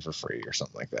 3DS version for free or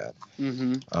something like that.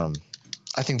 Mm-hmm.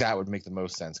 I think that would make the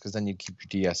most sense because then you'd keep your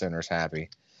DS owners happy.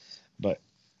 But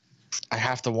I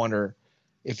have to wonder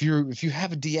if you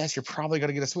have a DS, you're probably going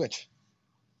to get a Switch.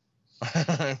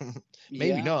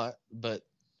 Maybe Yeah. not, but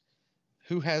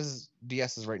who has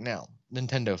DSs right now?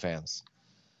 Nintendo fans.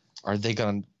 Are they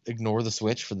going to ignore the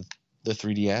Switch for the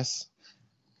 3DS?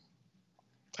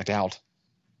 I doubt.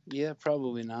 Yeah,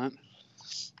 probably not.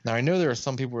 Now I know there are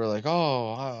some people who are like,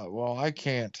 "Oh, well, I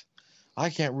can't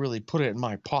really put it in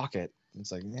my pocket."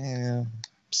 It's like, yeah,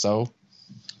 so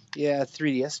Yeah,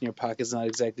 3DS in your pocket is not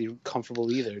exactly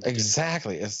comfortable either.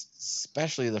 exactly,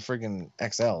 especially the friggin'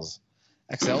 XLs.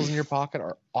 XLs in your pocket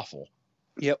are awful.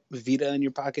 Yep, Vita in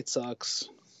your pocket sucks.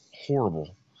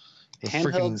 Horrible.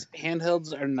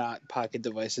 Handhelds are not pocket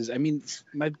devices. I mean,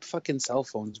 my fucking cell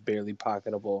phone's barely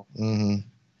pocketable. Mm-hmm.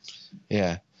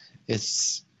 Yeah,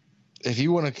 it's if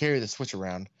you want to carry the Switch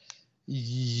around.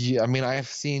 Yeah, I mean, I've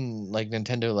seen like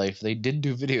Nintendo Life. They did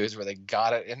do videos where they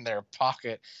got it in their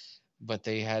pocket, but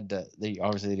they had to. They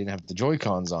obviously didn't have the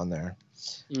Joy-Cons on there.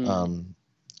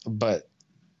 But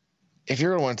if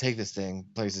you're gonna want to take this thing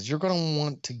places, you're gonna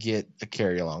want to get a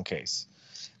carry-along case.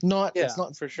 It's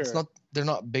not for sure. They're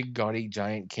not big, gaudy,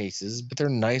 giant cases, but they're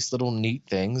nice little neat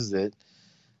things that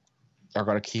are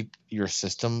gonna keep your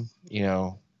system,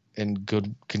 in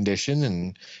good condition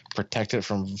and protect it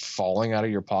from falling out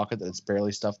of your pocket that it's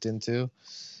barely stuffed into.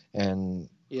 And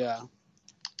yeah,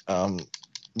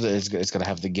 it's going to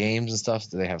have the games and stuff.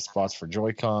 They have spots for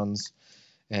Joy-Cons,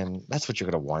 and that's what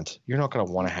you're going to want. You're not going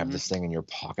to want to have this thing in your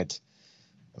pocket.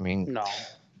 I mean, no.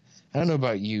 I don't know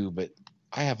about you, but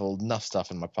I have enough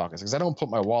stuff in my pockets because I don't put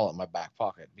my wallet in my back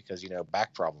pocket because,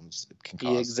 back problems it can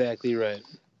cause. Yeah, exactly right.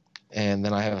 And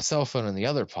then I have a cell phone in the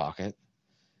other pocket.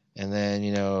 And then,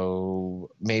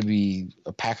 maybe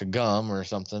a pack of gum or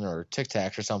something or Tic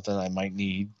Tacs or something I might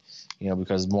need,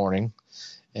 because it's morning.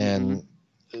 And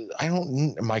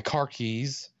my car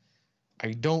keys,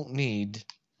 I don't need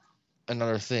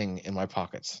another thing in my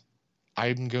pockets.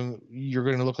 You're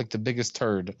going to look like the biggest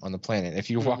turd on the planet if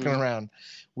you're walking around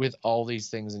with all these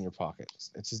things in your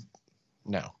pockets. It's just,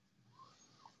 no.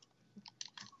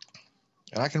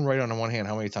 And I can write on one hand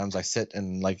how many times I sit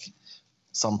in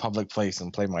some public place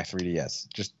and play my 3DS.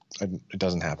 It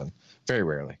doesn't happen. Very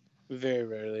rarely. Very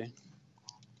rarely.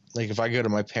 Like if I go to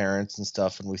my parents and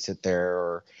stuff and we sit there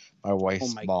or my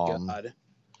wife's mom, God.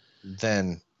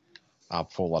 then I'll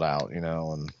pull it out,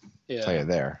 and play it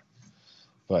there.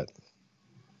 But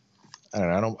I don't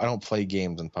know. I don't play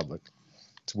games in public.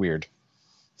 It's weird.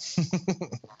 I'm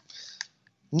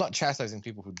not chastising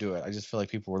people who do it. I just feel like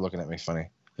people were looking at me funny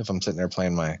if I'm sitting there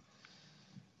playing my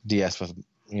DS with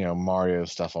Mario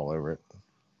stuff all over it.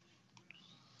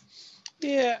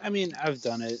 Yeah, I mean, I've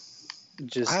done it.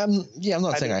 I'm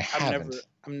not saying I haven't.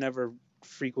 I'm never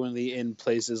frequently in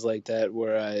places like that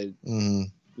where I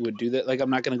would do that. Like, I'm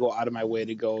not going to go out of my way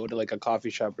to go to like a coffee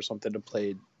shop or something to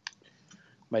play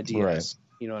my DS. Right.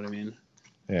 You know what I mean?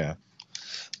 Yeah.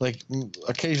 Like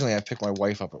occasionally I pick my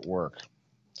wife up at work.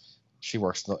 She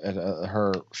works at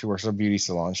a beauty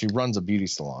salon. She runs a beauty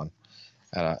salon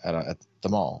at the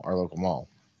mall, our local mall.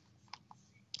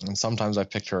 And sometimes I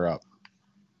picked her up.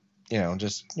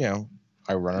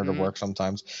 I run her to work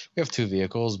sometimes. We have two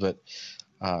vehicles, but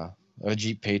a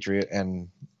Jeep Patriot, and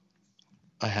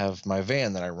I have my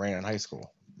van that I ran in high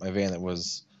school. My van that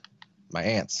was my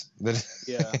aunt's.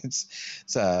 Yeah.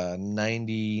 It's a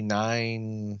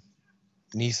 99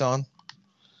 Nissan.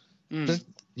 Just,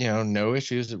 no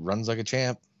issues. It runs like a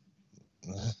champ.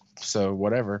 So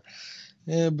whatever.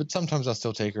 Yeah, but sometimes I'll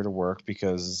still take her to work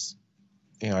because,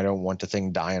 I don't want the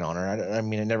thing dying on her. I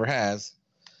mean, it never has.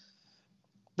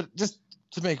 But just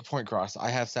to make a point across,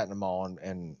 I have sat in a mall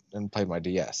and played my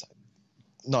DS.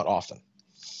 Not often.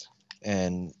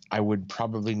 And I would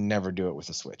probably never do it with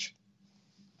a Switch.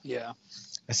 Yeah.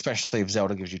 Especially if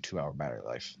Zelda gives you 2-hour battery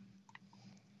life.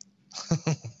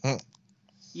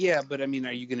 Yeah, but I mean,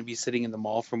 are you going to be sitting in the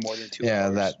mall for more than 2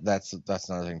 hours? Yeah, that's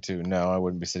another thing too. No, I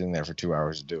wouldn't be sitting there for 2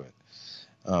 hours to do it.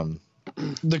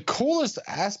 The coolest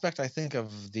aspect I think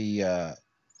of the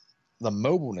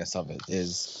mobileness of it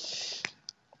is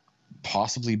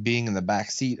possibly being in the back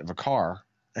seat of a car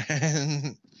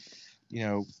and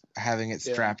having it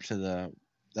strapped to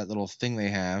that little thing they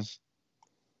have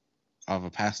of a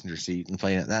passenger seat and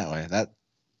playing it that way. That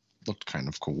looked kind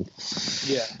of cool.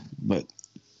 Yeah. But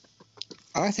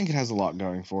I think it has a lot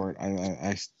going for it.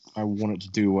 I want it to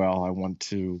do well. I want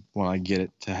to, when I get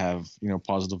it, to have,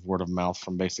 positive word of mouth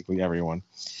from basically everyone.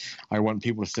 I want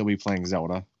people to still be playing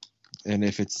Zelda. And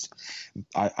if it's,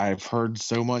 I've heard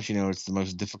so much, it's the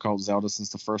most difficult Zelda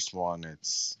since the first one.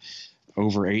 It's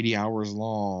over 80 hours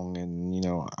long. And,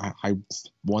 I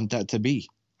want that to be.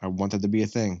 I want that to be a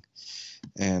thing.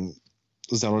 And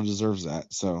Zelda deserves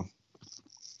that. So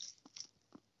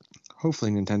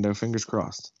hopefully Nintendo, fingers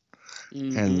crossed.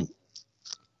 Mm-hmm. And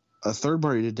a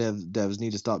third-party devs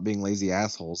need to stop being lazy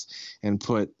assholes and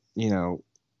put,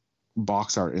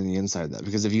 box art in the inside of that.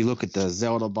 Because if you look at the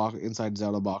inside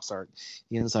Zelda box art,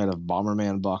 the inside of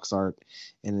Bomberman box art,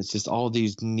 and it's just all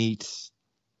these neat,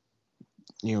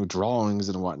 drawings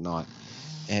and whatnot.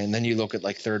 And then you look at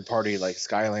like third-party like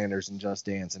Skylanders and Just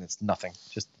Dance, and it's nothing,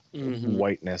 just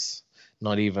whiteness,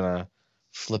 not even a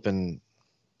flippin'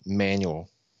 manual.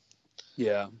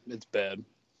 Yeah, it's bad.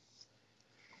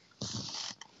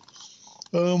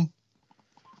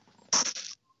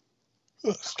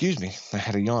 Excuse me, I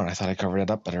had a yawn. I thought I covered it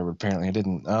up better, but apparently I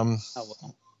didn't. Oh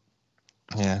well.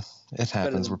 Yeah, it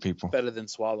happens where people. Better than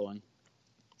swallowing.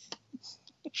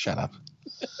 Shut up.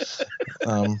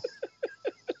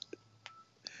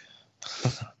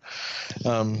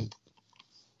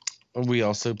 We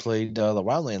also played the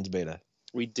Wildlands beta.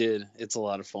 We did. It's a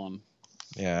lot of fun.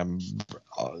 Yeah,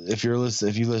 if you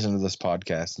listen to this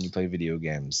podcast and you play video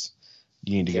games,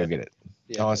 you need to go get it.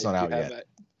 Yeah, it's not out yet.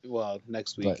 Well,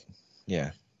 next week. But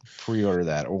yeah, pre-order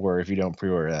that, or if you don't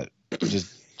pre-order that,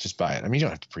 just buy it. I mean, you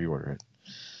don't have to pre-order it.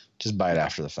 Just buy it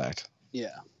after the fact.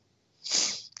 Yeah.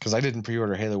 Because I didn't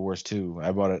pre-order Halo Wars 2.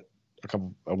 I bought it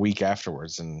a week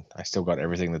afterwards, and I still got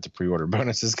everything that the pre-order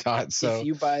bonuses got. So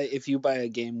if you buy a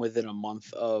game within a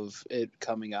month of it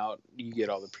coming out, you get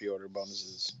all the pre-order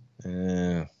bonuses.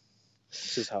 Yeah.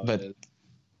 It's just how it is.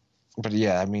 But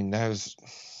yeah, I mean,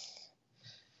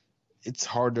 it's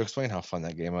hard to explain how fun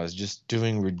that game was. Just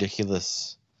doing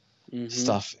ridiculous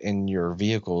stuff in your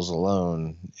vehicles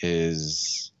alone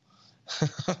is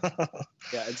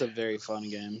yeah, it's a very fun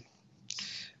game.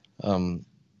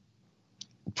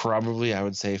 Probably I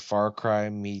would say Far Cry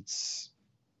meets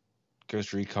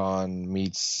Ghost Recon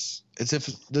meets, it's if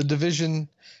the Division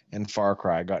and Far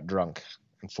Cry got drunk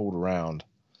and fooled around.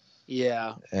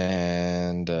 Yeah.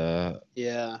 And and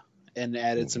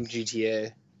added some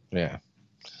GTA. Yeah.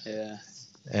 Yeah.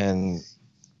 And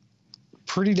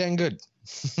pretty dang good.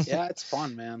 Yeah, it's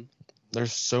fun, man.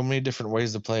 There's so many different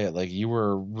ways to play it. Like, you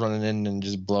were running in and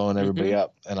just blowing everybody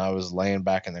up, and I was laying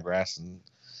back in the grass and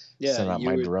sending out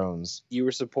my drones. You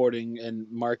were supporting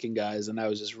and marking guys, and I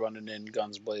was just running in,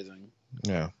 guns blazing.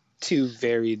 Yeah. To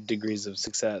varied degrees of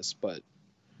success, but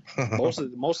most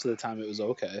of the time it was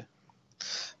okay.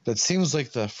 But it seems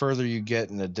like the further you get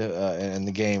in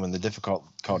the game and the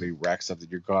difficulty racks up,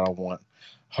 that you're gonna want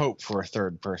hope for a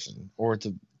third person, or at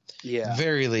the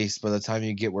very least, by the time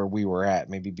you get where we were at,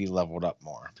 maybe be leveled up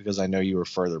more, because I know you were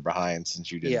further behind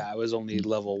since you didn't. Yeah, I was only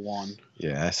level 1.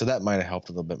 Yeah, so that might have helped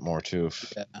a little bit more too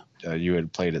if you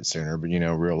had played it sooner. But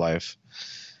real life.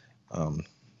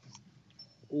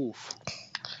 Oof.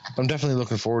 I'm definitely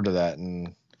looking forward to that,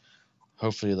 and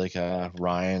hopefully, like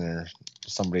Ryan or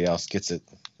somebody else gets it.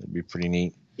 It'd be pretty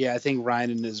neat. Yeah, I think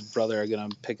Ryan and his brother are gonna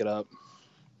pick it up.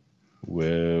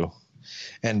 Whoa.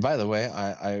 And by the way,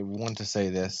 I want to say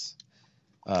this.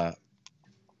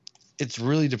 It's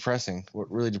really depressing.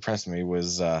 What really depressed me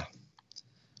was,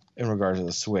 in regards to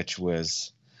the Switch,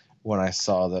 was when I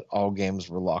saw that all games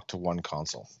were locked to one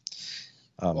console.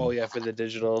 For the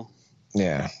digital.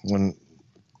 Yeah, when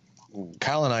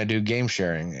Kyle and I do game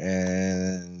sharing,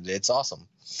 and it's awesome.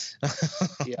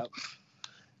 Yep.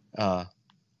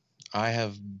 I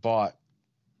have bought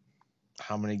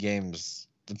how many games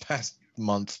the past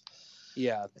month?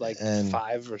 Yeah, like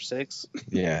 5 or 6.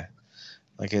 Yeah,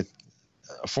 like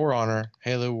For Honor,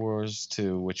 Halo Wars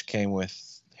 2, which came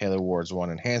with Halo Wars 1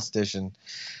 Enhanced Edition,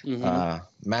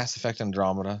 Mass Effect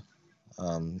Andromeda.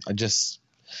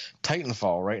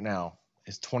 Titanfall right now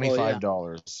is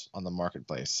 $25 on the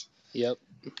marketplace. Yep,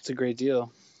 it's a great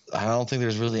deal. I don't think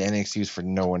there's really any excuse for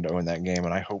no one to own that game,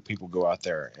 and I hope people go out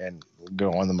there and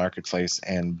go on the marketplace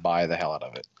and buy the hell out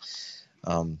of it.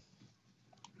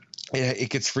 It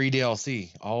gets free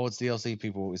DLC. All its DLC,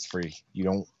 people, is free. You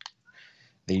don't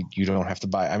have to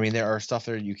buy. I mean, there are stuff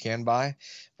there you can buy,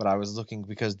 but I was looking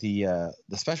because the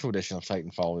special edition of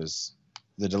Titanfall is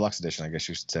the deluxe edition, I guess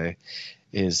you should say,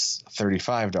 is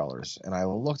 $35, and I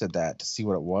looked at that to see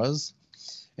what it was,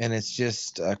 and it's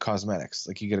just cosmetics.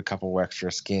 Like, you get a couple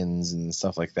extra skins and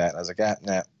stuff like that. And I was like,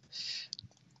 nah.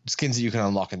 Skins that you can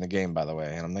unlock in the game, by the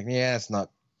way. And I'm like, yeah, it's not.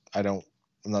 I'm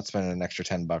not spending an extra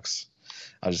 $10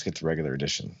 I'll just get the regular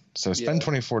edition. So spend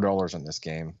 $24 on this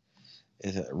game.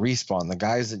 Respawn, the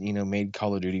guys that made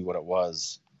Call of Duty what it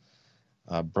was,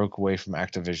 broke away from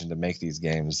Activision to make these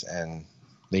games, and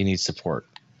they need support.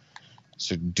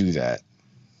 So do that.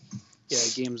 Yeah,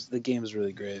 the game's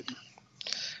really great.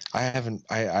 I haven't.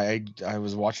 I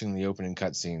was watching the opening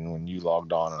cutscene when you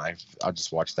logged on, and I'll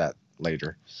just watch that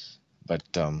later. But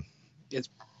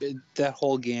that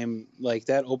whole game, like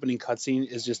that opening cutscene,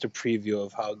 is just a preview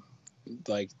of how,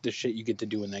 like, the shit you get to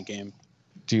do in that game.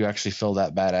 Do you actually feel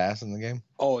that badass in the game?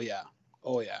 Oh yeah.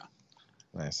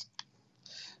 Nice.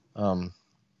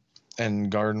 And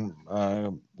Garden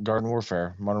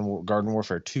Warfare, Garden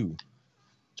Warfare 2,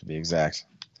 to be exact.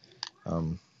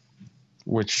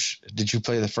 Which did you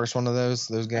play the first one of those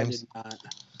games? I did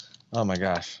not. Oh my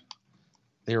gosh,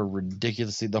 they are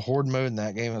ridiculously. The horde mode in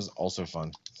that game is also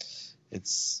fun.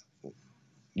 It's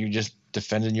you just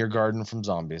defending your garden from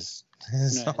zombies,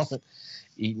 Nice.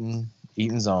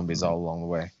 eating zombies all along the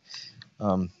way.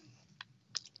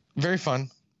 Very fun.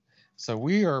 So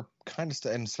we are kind of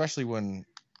and especially when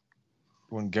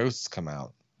Ghosts come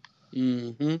out.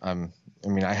 Mm-hmm. I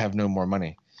mean, I have no more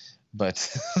money,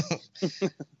 but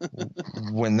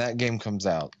when that game comes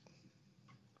out,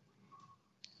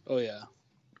 oh yeah,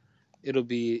 it'll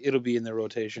be in the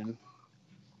rotation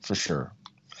for sure.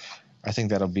 I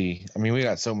think that'll be. I mean, we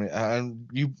got so many.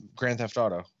 You Grand Theft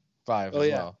Auto 5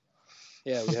 as well.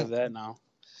 Yeah, we have that now.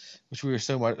 Which we were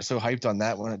so hyped on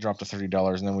that when it dropped to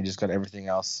 $30, and then we just got everything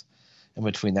else in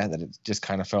between that it just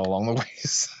kind of fell along the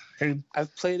wayside.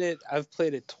 I've played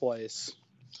it twice.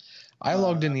 I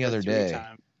logged in the other day.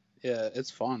 Yeah, it's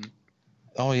fun.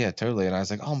 Oh yeah, totally. And I was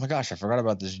like, oh my gosh, I forgot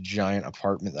about this giant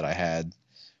apartment that I had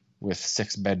with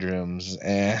 6 bedrooms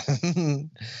and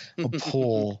a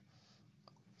pool.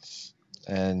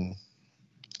 And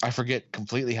I forget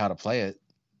completely how to play it.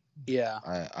 Yeah.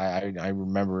 I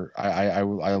remember I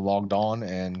logged on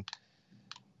and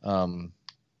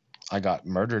I got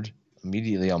murdered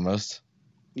immediately almost.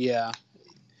 Yeah.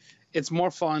 It's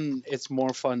more fun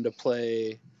to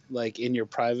play like in your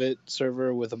private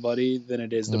server with a buddy than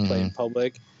it is to play in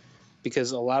public,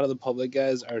 because a lot of the public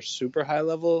guys are super high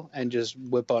level and just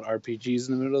whip out RPGs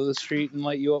in the middle of the street and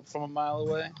light you up from a mile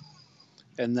away,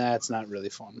 and that's not really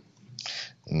fun.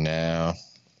 No.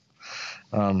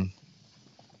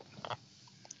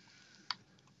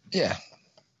 Yeah.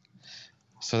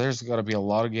 So there's got to be a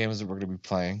lot of games that we're going to be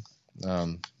playing.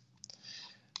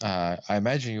 I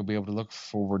imagine you'll be able to look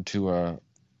forward to a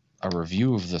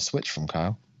review of the Switch from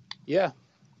Kyle. Yeah.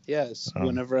 Yes.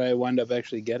 Whenever I wind up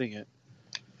actually getting it.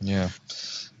 Yeah.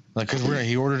 Like, because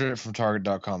he ordered it from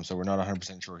Target.com, so we're not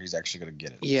 100% sure he's actually going to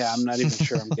get it. Yeah, I'm not even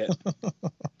sure I'm getting it.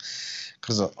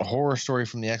 Because a horror story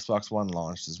from the Xbox One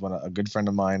launched is when a good friend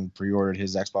of mine pre-ordered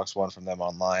his Xbox One from them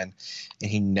online, and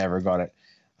he never got it.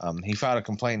 He filed a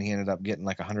complaint. He ended up getting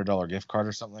like $100 gift card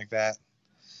or something like that.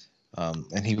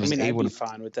 And he was able I'd be to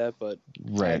fine with that, but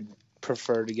right. I'd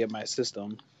prefer to get my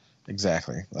system.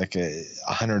 Exactly. Like a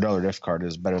 $100 gift card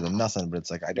is better than nothing, but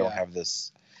it's like I don't have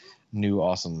this new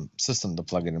awesome system to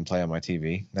plug in and play on my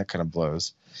TV. That kind of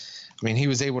blows. I mean, he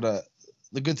was able to.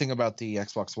 The good thing about the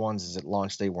Xbox Ones is at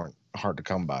launch they weren't hard to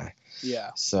come by. Yeah.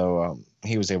 So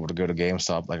he was able to go to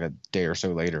GameStop like a day or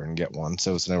so later and get one.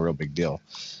 So it's no real big deal.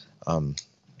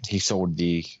 He sold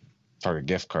the Target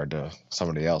gift card to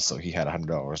somebody else, so he had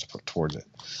 $100 to put towards it.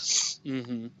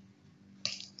 Mm-hmm.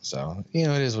 So it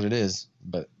is what it is.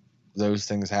 But those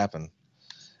things happen.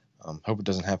 Hope it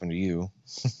doesn't happen to you.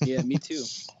 Yeah, me too.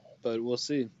 But we'll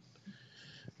see.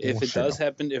 If it does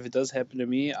happen to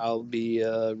me, I'll be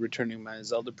returning my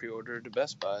Zelda pre-order to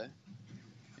Best Buy,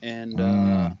 and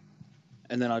then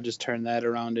I'll just turn that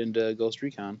around into Ghost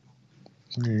Recon.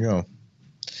 There you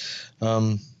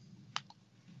go.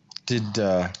 Did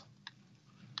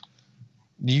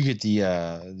you get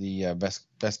the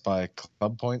Best Buy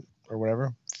Club point or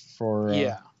whatever for?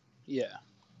 Yeah.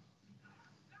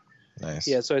 Nice.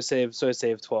 Yeah, so I saved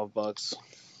 $12.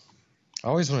 I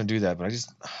always want to do that, but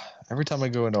every time I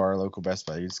go into our local Best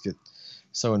Buy, you just get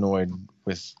so annoyed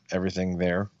with everything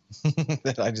there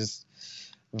that I just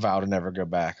vow to never go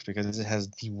back because it has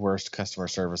the worst customer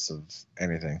service of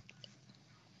anything.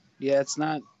 Yeah, it's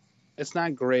not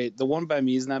great. The one by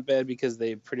me is not bad because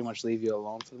they pretty much leave you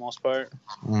alone for the most part.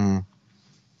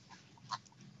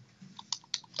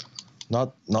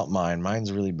 Not mine.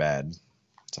 Mine's really bad.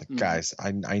 It's like, guys,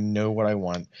 I know what I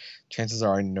want. Chances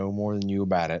are I know more than you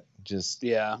about it. Just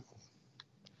I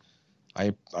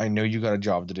know you got a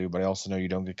job to do, but I also know you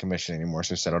don't get commission anymore,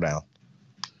 so settle down.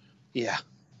 Yeah,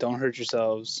 don't hurt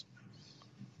yourselves.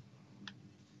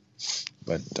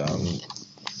 But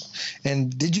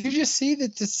And did you just see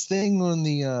that this thing on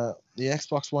the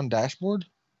Xbox One dashboard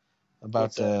about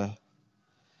What's that?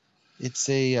 it's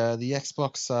the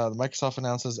Xbox Microsoft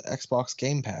announces Xbox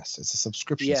Game Pass. It's a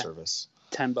subscription Yeah. service.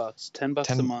 $10.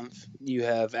 $10 a month. You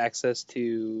have access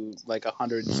to like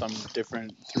 100 and some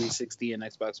different 360 and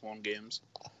Xbox One games.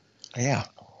 Yeah.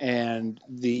 And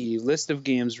the list of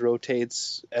games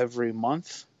rotates every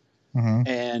month, Mm-hmm.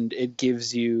 and it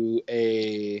gives you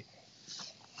a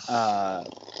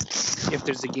if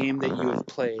there's a game that you have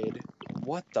played.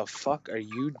 What the fuck are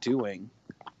you doing?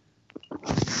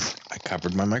 I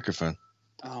covered my microphone.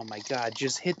 Oh my god,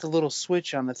 just hit the little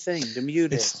switch on the thing to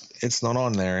mute it. It's not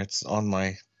on there. It's on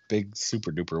my big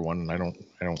super duper one. I don't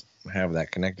have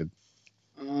that connected.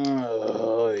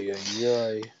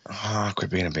 Quit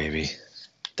being a baby.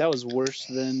 That was worse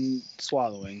than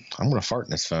swallowing. I'm gonna fart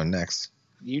in this phone next.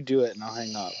 You do it and I'll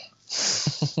hang up.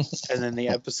 And then the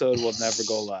episode will never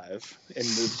go live. And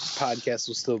the podcast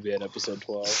will still be at episode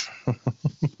 12.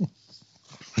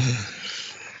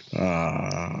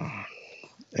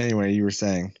 Anyway, you were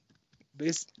saying.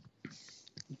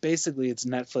 Basically, it's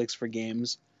Netflix for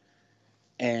games.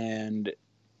 And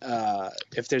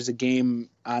if there's a game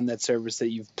on that service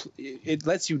that it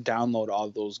lets you download all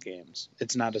those games.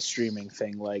 It's not a streaming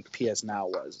thing like PS Now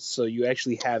was. So you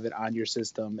actually have it on your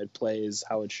system. It plays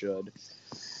how it should.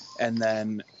 And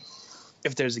then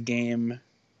if there's a game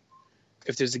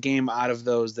out of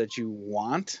those that you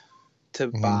want to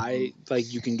buy,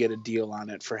 like, you can get a deal on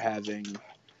it for having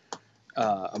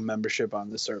a membership on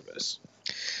the service.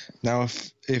 Now,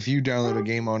 if you download a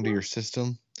game onto your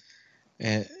system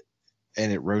and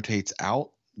it rotates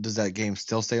out, does that game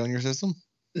still stay on your system?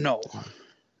 No.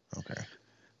 Okay.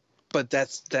 But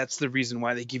that's the reason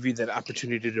why they give you that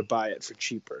opportunity to buy it for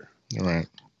cheaper. All right.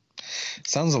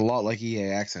 Sounds a lot like EA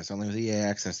Access. Only with EA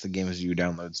Access, the games you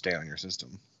download stay on your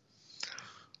system.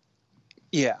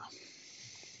 Yeah.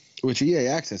 Which EA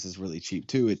Access is really cheap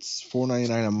too. It's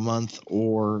 $4.99 a month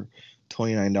or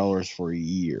 $29 for a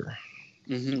year.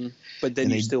 Mm-hmm. But then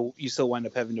you still wind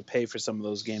up having to pay for some of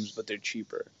those games, but they're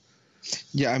cheaper.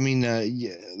 Yeah, I mean,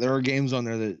 there are games on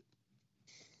there that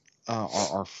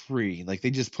are free. Like, they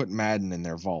just put Madden in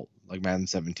their vault, like Madden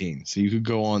 17. So you could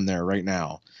go on there right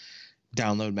now,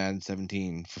 download Madden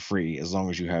 17 for free as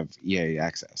long as you have EA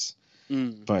Access.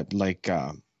 But like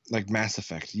Mass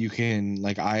Effect, you can,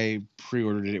 like, I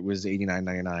pre-ordered it. It was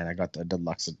 $89.99. I got the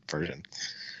deluxe version.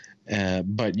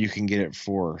 But you can get it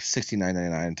for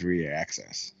 $69.99 through EA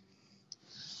Access.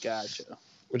 Gotcha.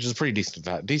 Which is pretty decent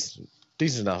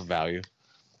enough value.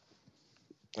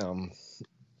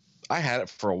 I had it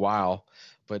for a while,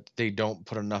 but they don't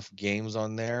put enough games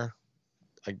on there,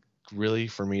 like, really,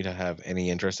 for me to have any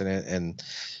interest in it. And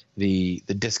the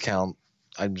discount,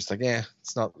 I'm just like,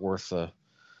 it's not worth the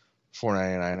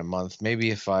 $4.99 a month.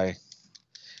 Maybe if now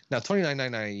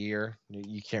 $29.99 a year,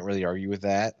 you can't really argue with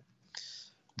that.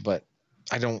 But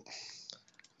I don't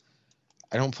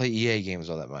play EA games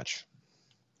all that much.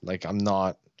 Like, I'm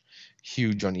not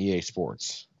huge on EA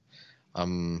Sports.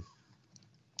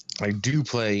 I do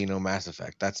play, Mass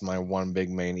Effect. That's my one big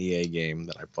main EA game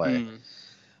that I play.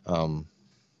 But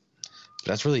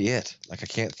that's really it. Like, I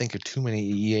can't think of too many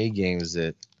EA games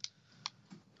that.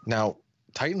 Now,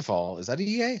 Titanfall, is that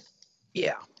EA?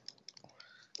 Yeah.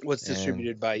 What's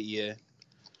distributed by EA?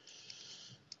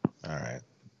 All right.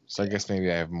 So I guess maybe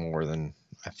I have more than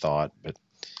I thought, but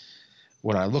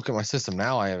when I look at my system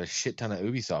now, I have a shit ton of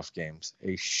Ubisoft games.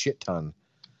 A shit ton.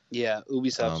 Yeah,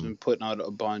 Ubisoft's been putting out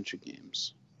a bunch of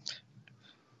games.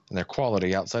 And their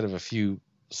quality, outside of a few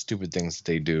stupid things that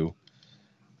they do,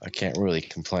 I can't really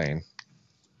complain.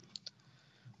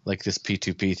 Like this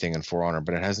P2P thing in For Honor,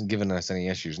 but it hasn't given us any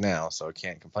issues now, so I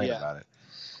can't complain about it.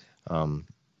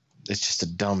 It's just a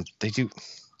dumb. They do.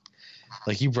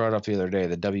 Like you brought up the other day,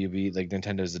 the WB, like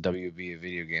Nintendo's the WB of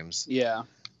video games. Yeah.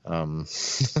 I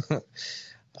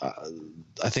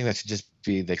think that should just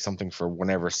be like something for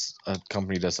whenever a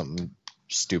company does something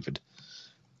stupid.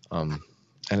 And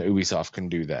Ubisoft can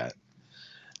do that.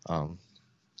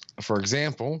 For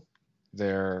example,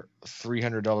 their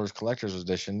 $300 collector's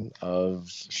edition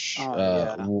of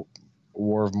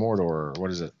War of Mordor. What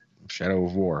is it? Shadow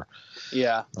of War.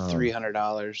 Yeah,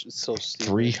 $300. It's so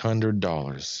stupid.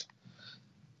 $300.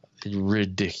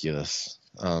 Ridiculous.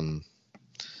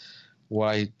 What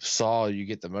I saw you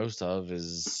get the most of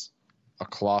is a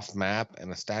cloth map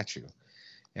and a statue.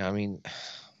 I mean,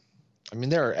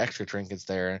 there are extra trinkets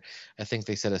there. I think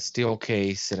they said a steel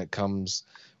case, and it comes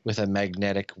with a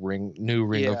magnetic new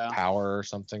ring of power or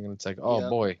something. And it's like,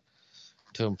 boy,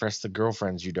 to impress the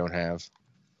girlfriends you don't have.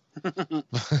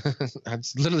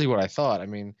 That's literally what I thought. I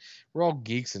mean, we're all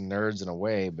geeks and nerds in a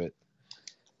way, but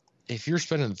if you're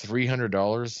spending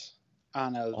 $300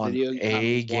 on a on video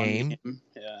a on game,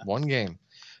 yeah. one game,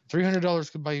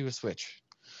 $300 could buy you a Switch.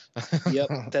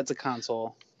 Yep, that's a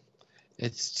console.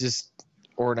 It's just,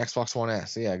 or an Xbox One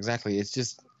S. Yeah, exactly. It's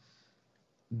just,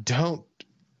 don't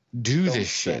this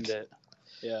spend shit. It.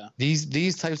 Yeah.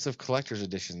 These types of collector's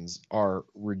editions are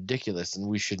ridiculous, and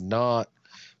we should not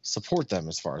support them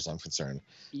as far as I'm concerned.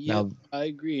 Yep, Now, I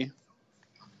agree.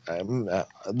 The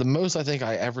most I think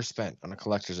I ever spent on a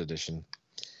collector's edition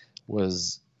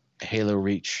was Halo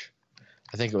Reach.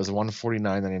 I think it was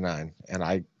 $149.99, and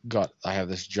I have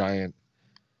this giant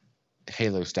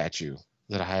Halo statue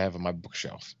that I have on my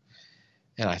bookshelf,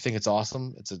 and I think it's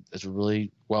awesome. It's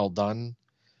really well done,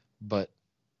 but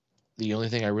the only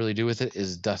thing I really do with it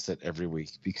is dust it every week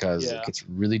because it gets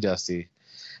really dusty.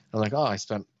 I'm like, oh, I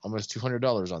spent almost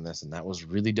 $200 on this, and that was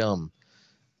really dumb.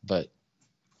 But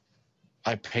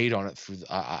I paid on it through.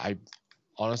 I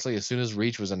honestly, as soon as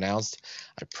Reach was announced,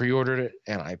 I pre-ordered it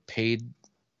and I paid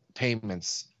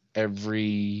payments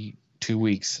every 2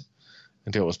 weeks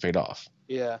until it was paid off.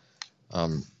 Yeah.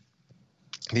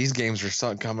 These games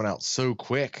are coming out so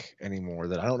quick anymore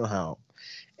that I don't know how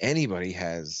anybody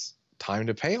has time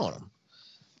to pay on them.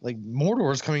 Like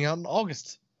Mordor is coming out in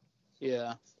August.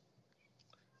 Yeah.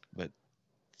 But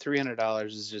 $300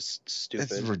 is just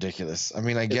stupid. It's ridiculous. I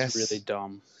mean, I guess it's really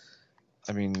dumb.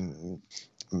 I mean,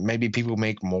 maybe people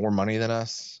make more money than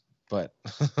us, but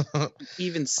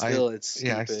even still, it's stupid.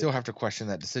 Yeah, I still have to question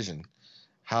that decision.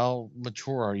 How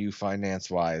mature are you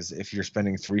finance-wise if you're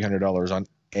spending $300 on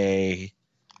a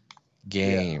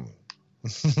game?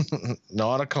 Yeah.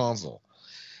 Not a console.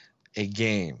 A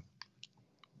game.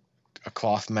 A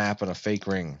cloth map and a fake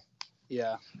ring.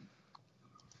 Yeah.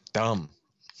 Dumb.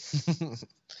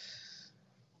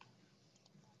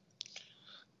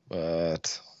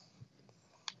 But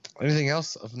anything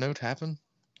else of note happen?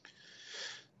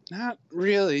 Not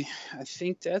really. I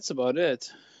think that's about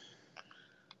it.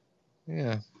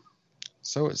 Yeah.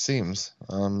 So it seems.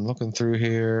 Looking through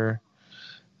here,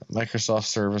 Microsoft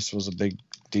Service was a big,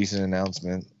 decent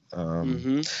announcement.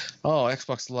 Oh,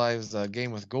 Xbox Live's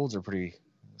Game with Golds are pretty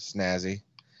snazzy.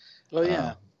 Oh,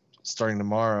 yeah. Starting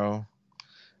tomorrow,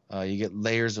 you get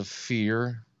Layers of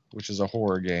Fear, which is a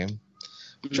horror game,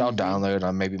 which I'll download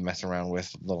and maybe mess around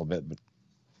with a little bit, but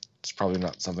it's probably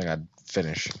not something I'd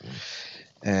finish.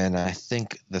 And I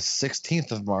think the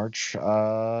 16th of March,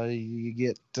 you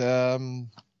get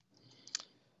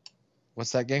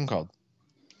what's that game called?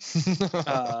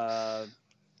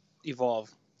 Evolve.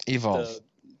 The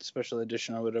special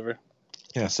edition or whatever.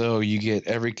 Yeah, so you get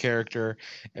every character,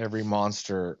 every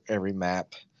monster, every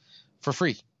map for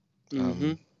free,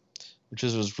 which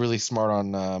was really smart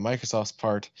on Microsoft's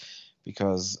part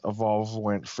because Evolve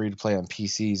went free to play on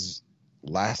PCs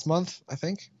last month, I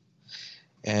think.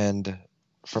 And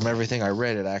from everything I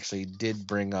read, it actually did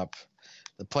bring up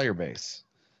the player base.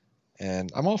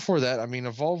 And I'm all for that. I mean,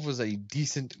 Evolve was a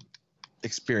decent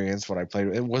experience when I played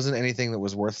it. It wasn't anything that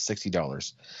was worth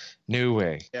 $60. No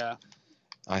way. Yeah.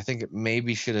 I think it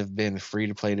maybe should have been free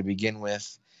to play to begin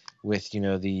with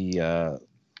the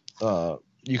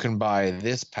you can buy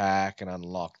this pack and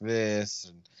unlock this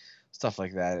and stuff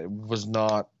like that. It was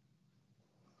not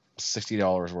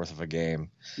 $60 worth of a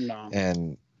game. No.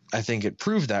 And I think it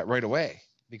proved that right away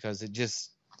because it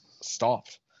just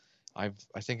stopped. I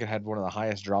think it had one of the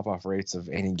highest drop-off rates of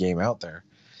any game out there.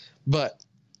 But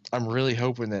I'm really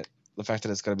hoping that the fact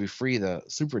that it's going to be free, the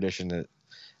Super Edition,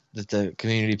 that the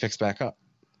community picks back up.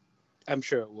 I'm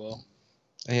sure it will.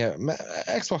 Yeah,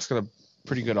 Xbox got a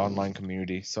pretty good online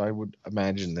community, so I would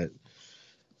imagine that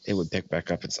it would pick back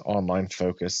up. It's online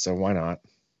focused, so why not?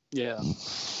 Yeah.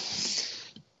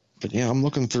 But yeah, I'm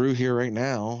looking through here right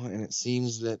now, and it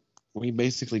seems that we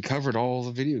basically covered all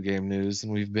the video game news,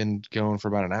 and we've been going for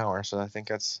about an hour, so I think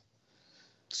that's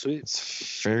sweet. It's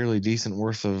fairly decent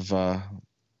worth of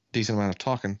decent amount of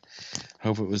talking.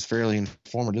 Hope it was fairly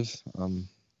informative.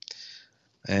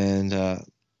 And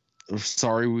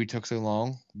sorry we took so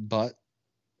long, but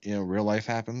real life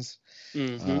happens.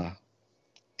 And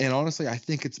honestly, I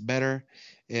think it's better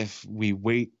if we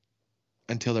wait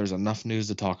until there's enough news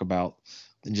to talk about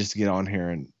than just to get on here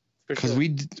and because we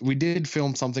did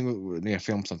film something.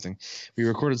 We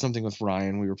recorded something with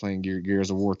Ryan. We were playing Gears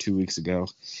of War 2 weeks ago,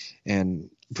 and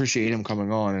appreciate him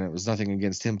coming on. And it was nothing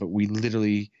against him, but we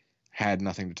literally had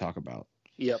nothing to talk about.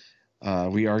 Yep.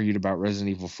 We argued about Resident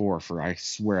Evil 4 for, I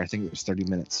swear, I think it was 30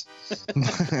 minutes.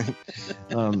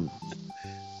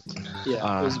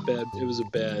 Yeah, it was bad. It was a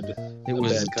bad. It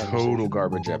was a total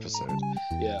garbage episode.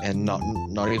 Yeah, and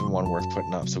not even one worth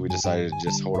putting up. So we decided to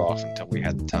just hold off until we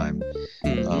had the time.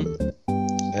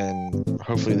 And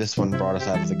hopefully this one brought us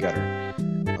out of the gutter.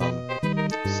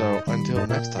 So until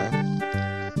next time,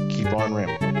 keep on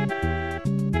rambling.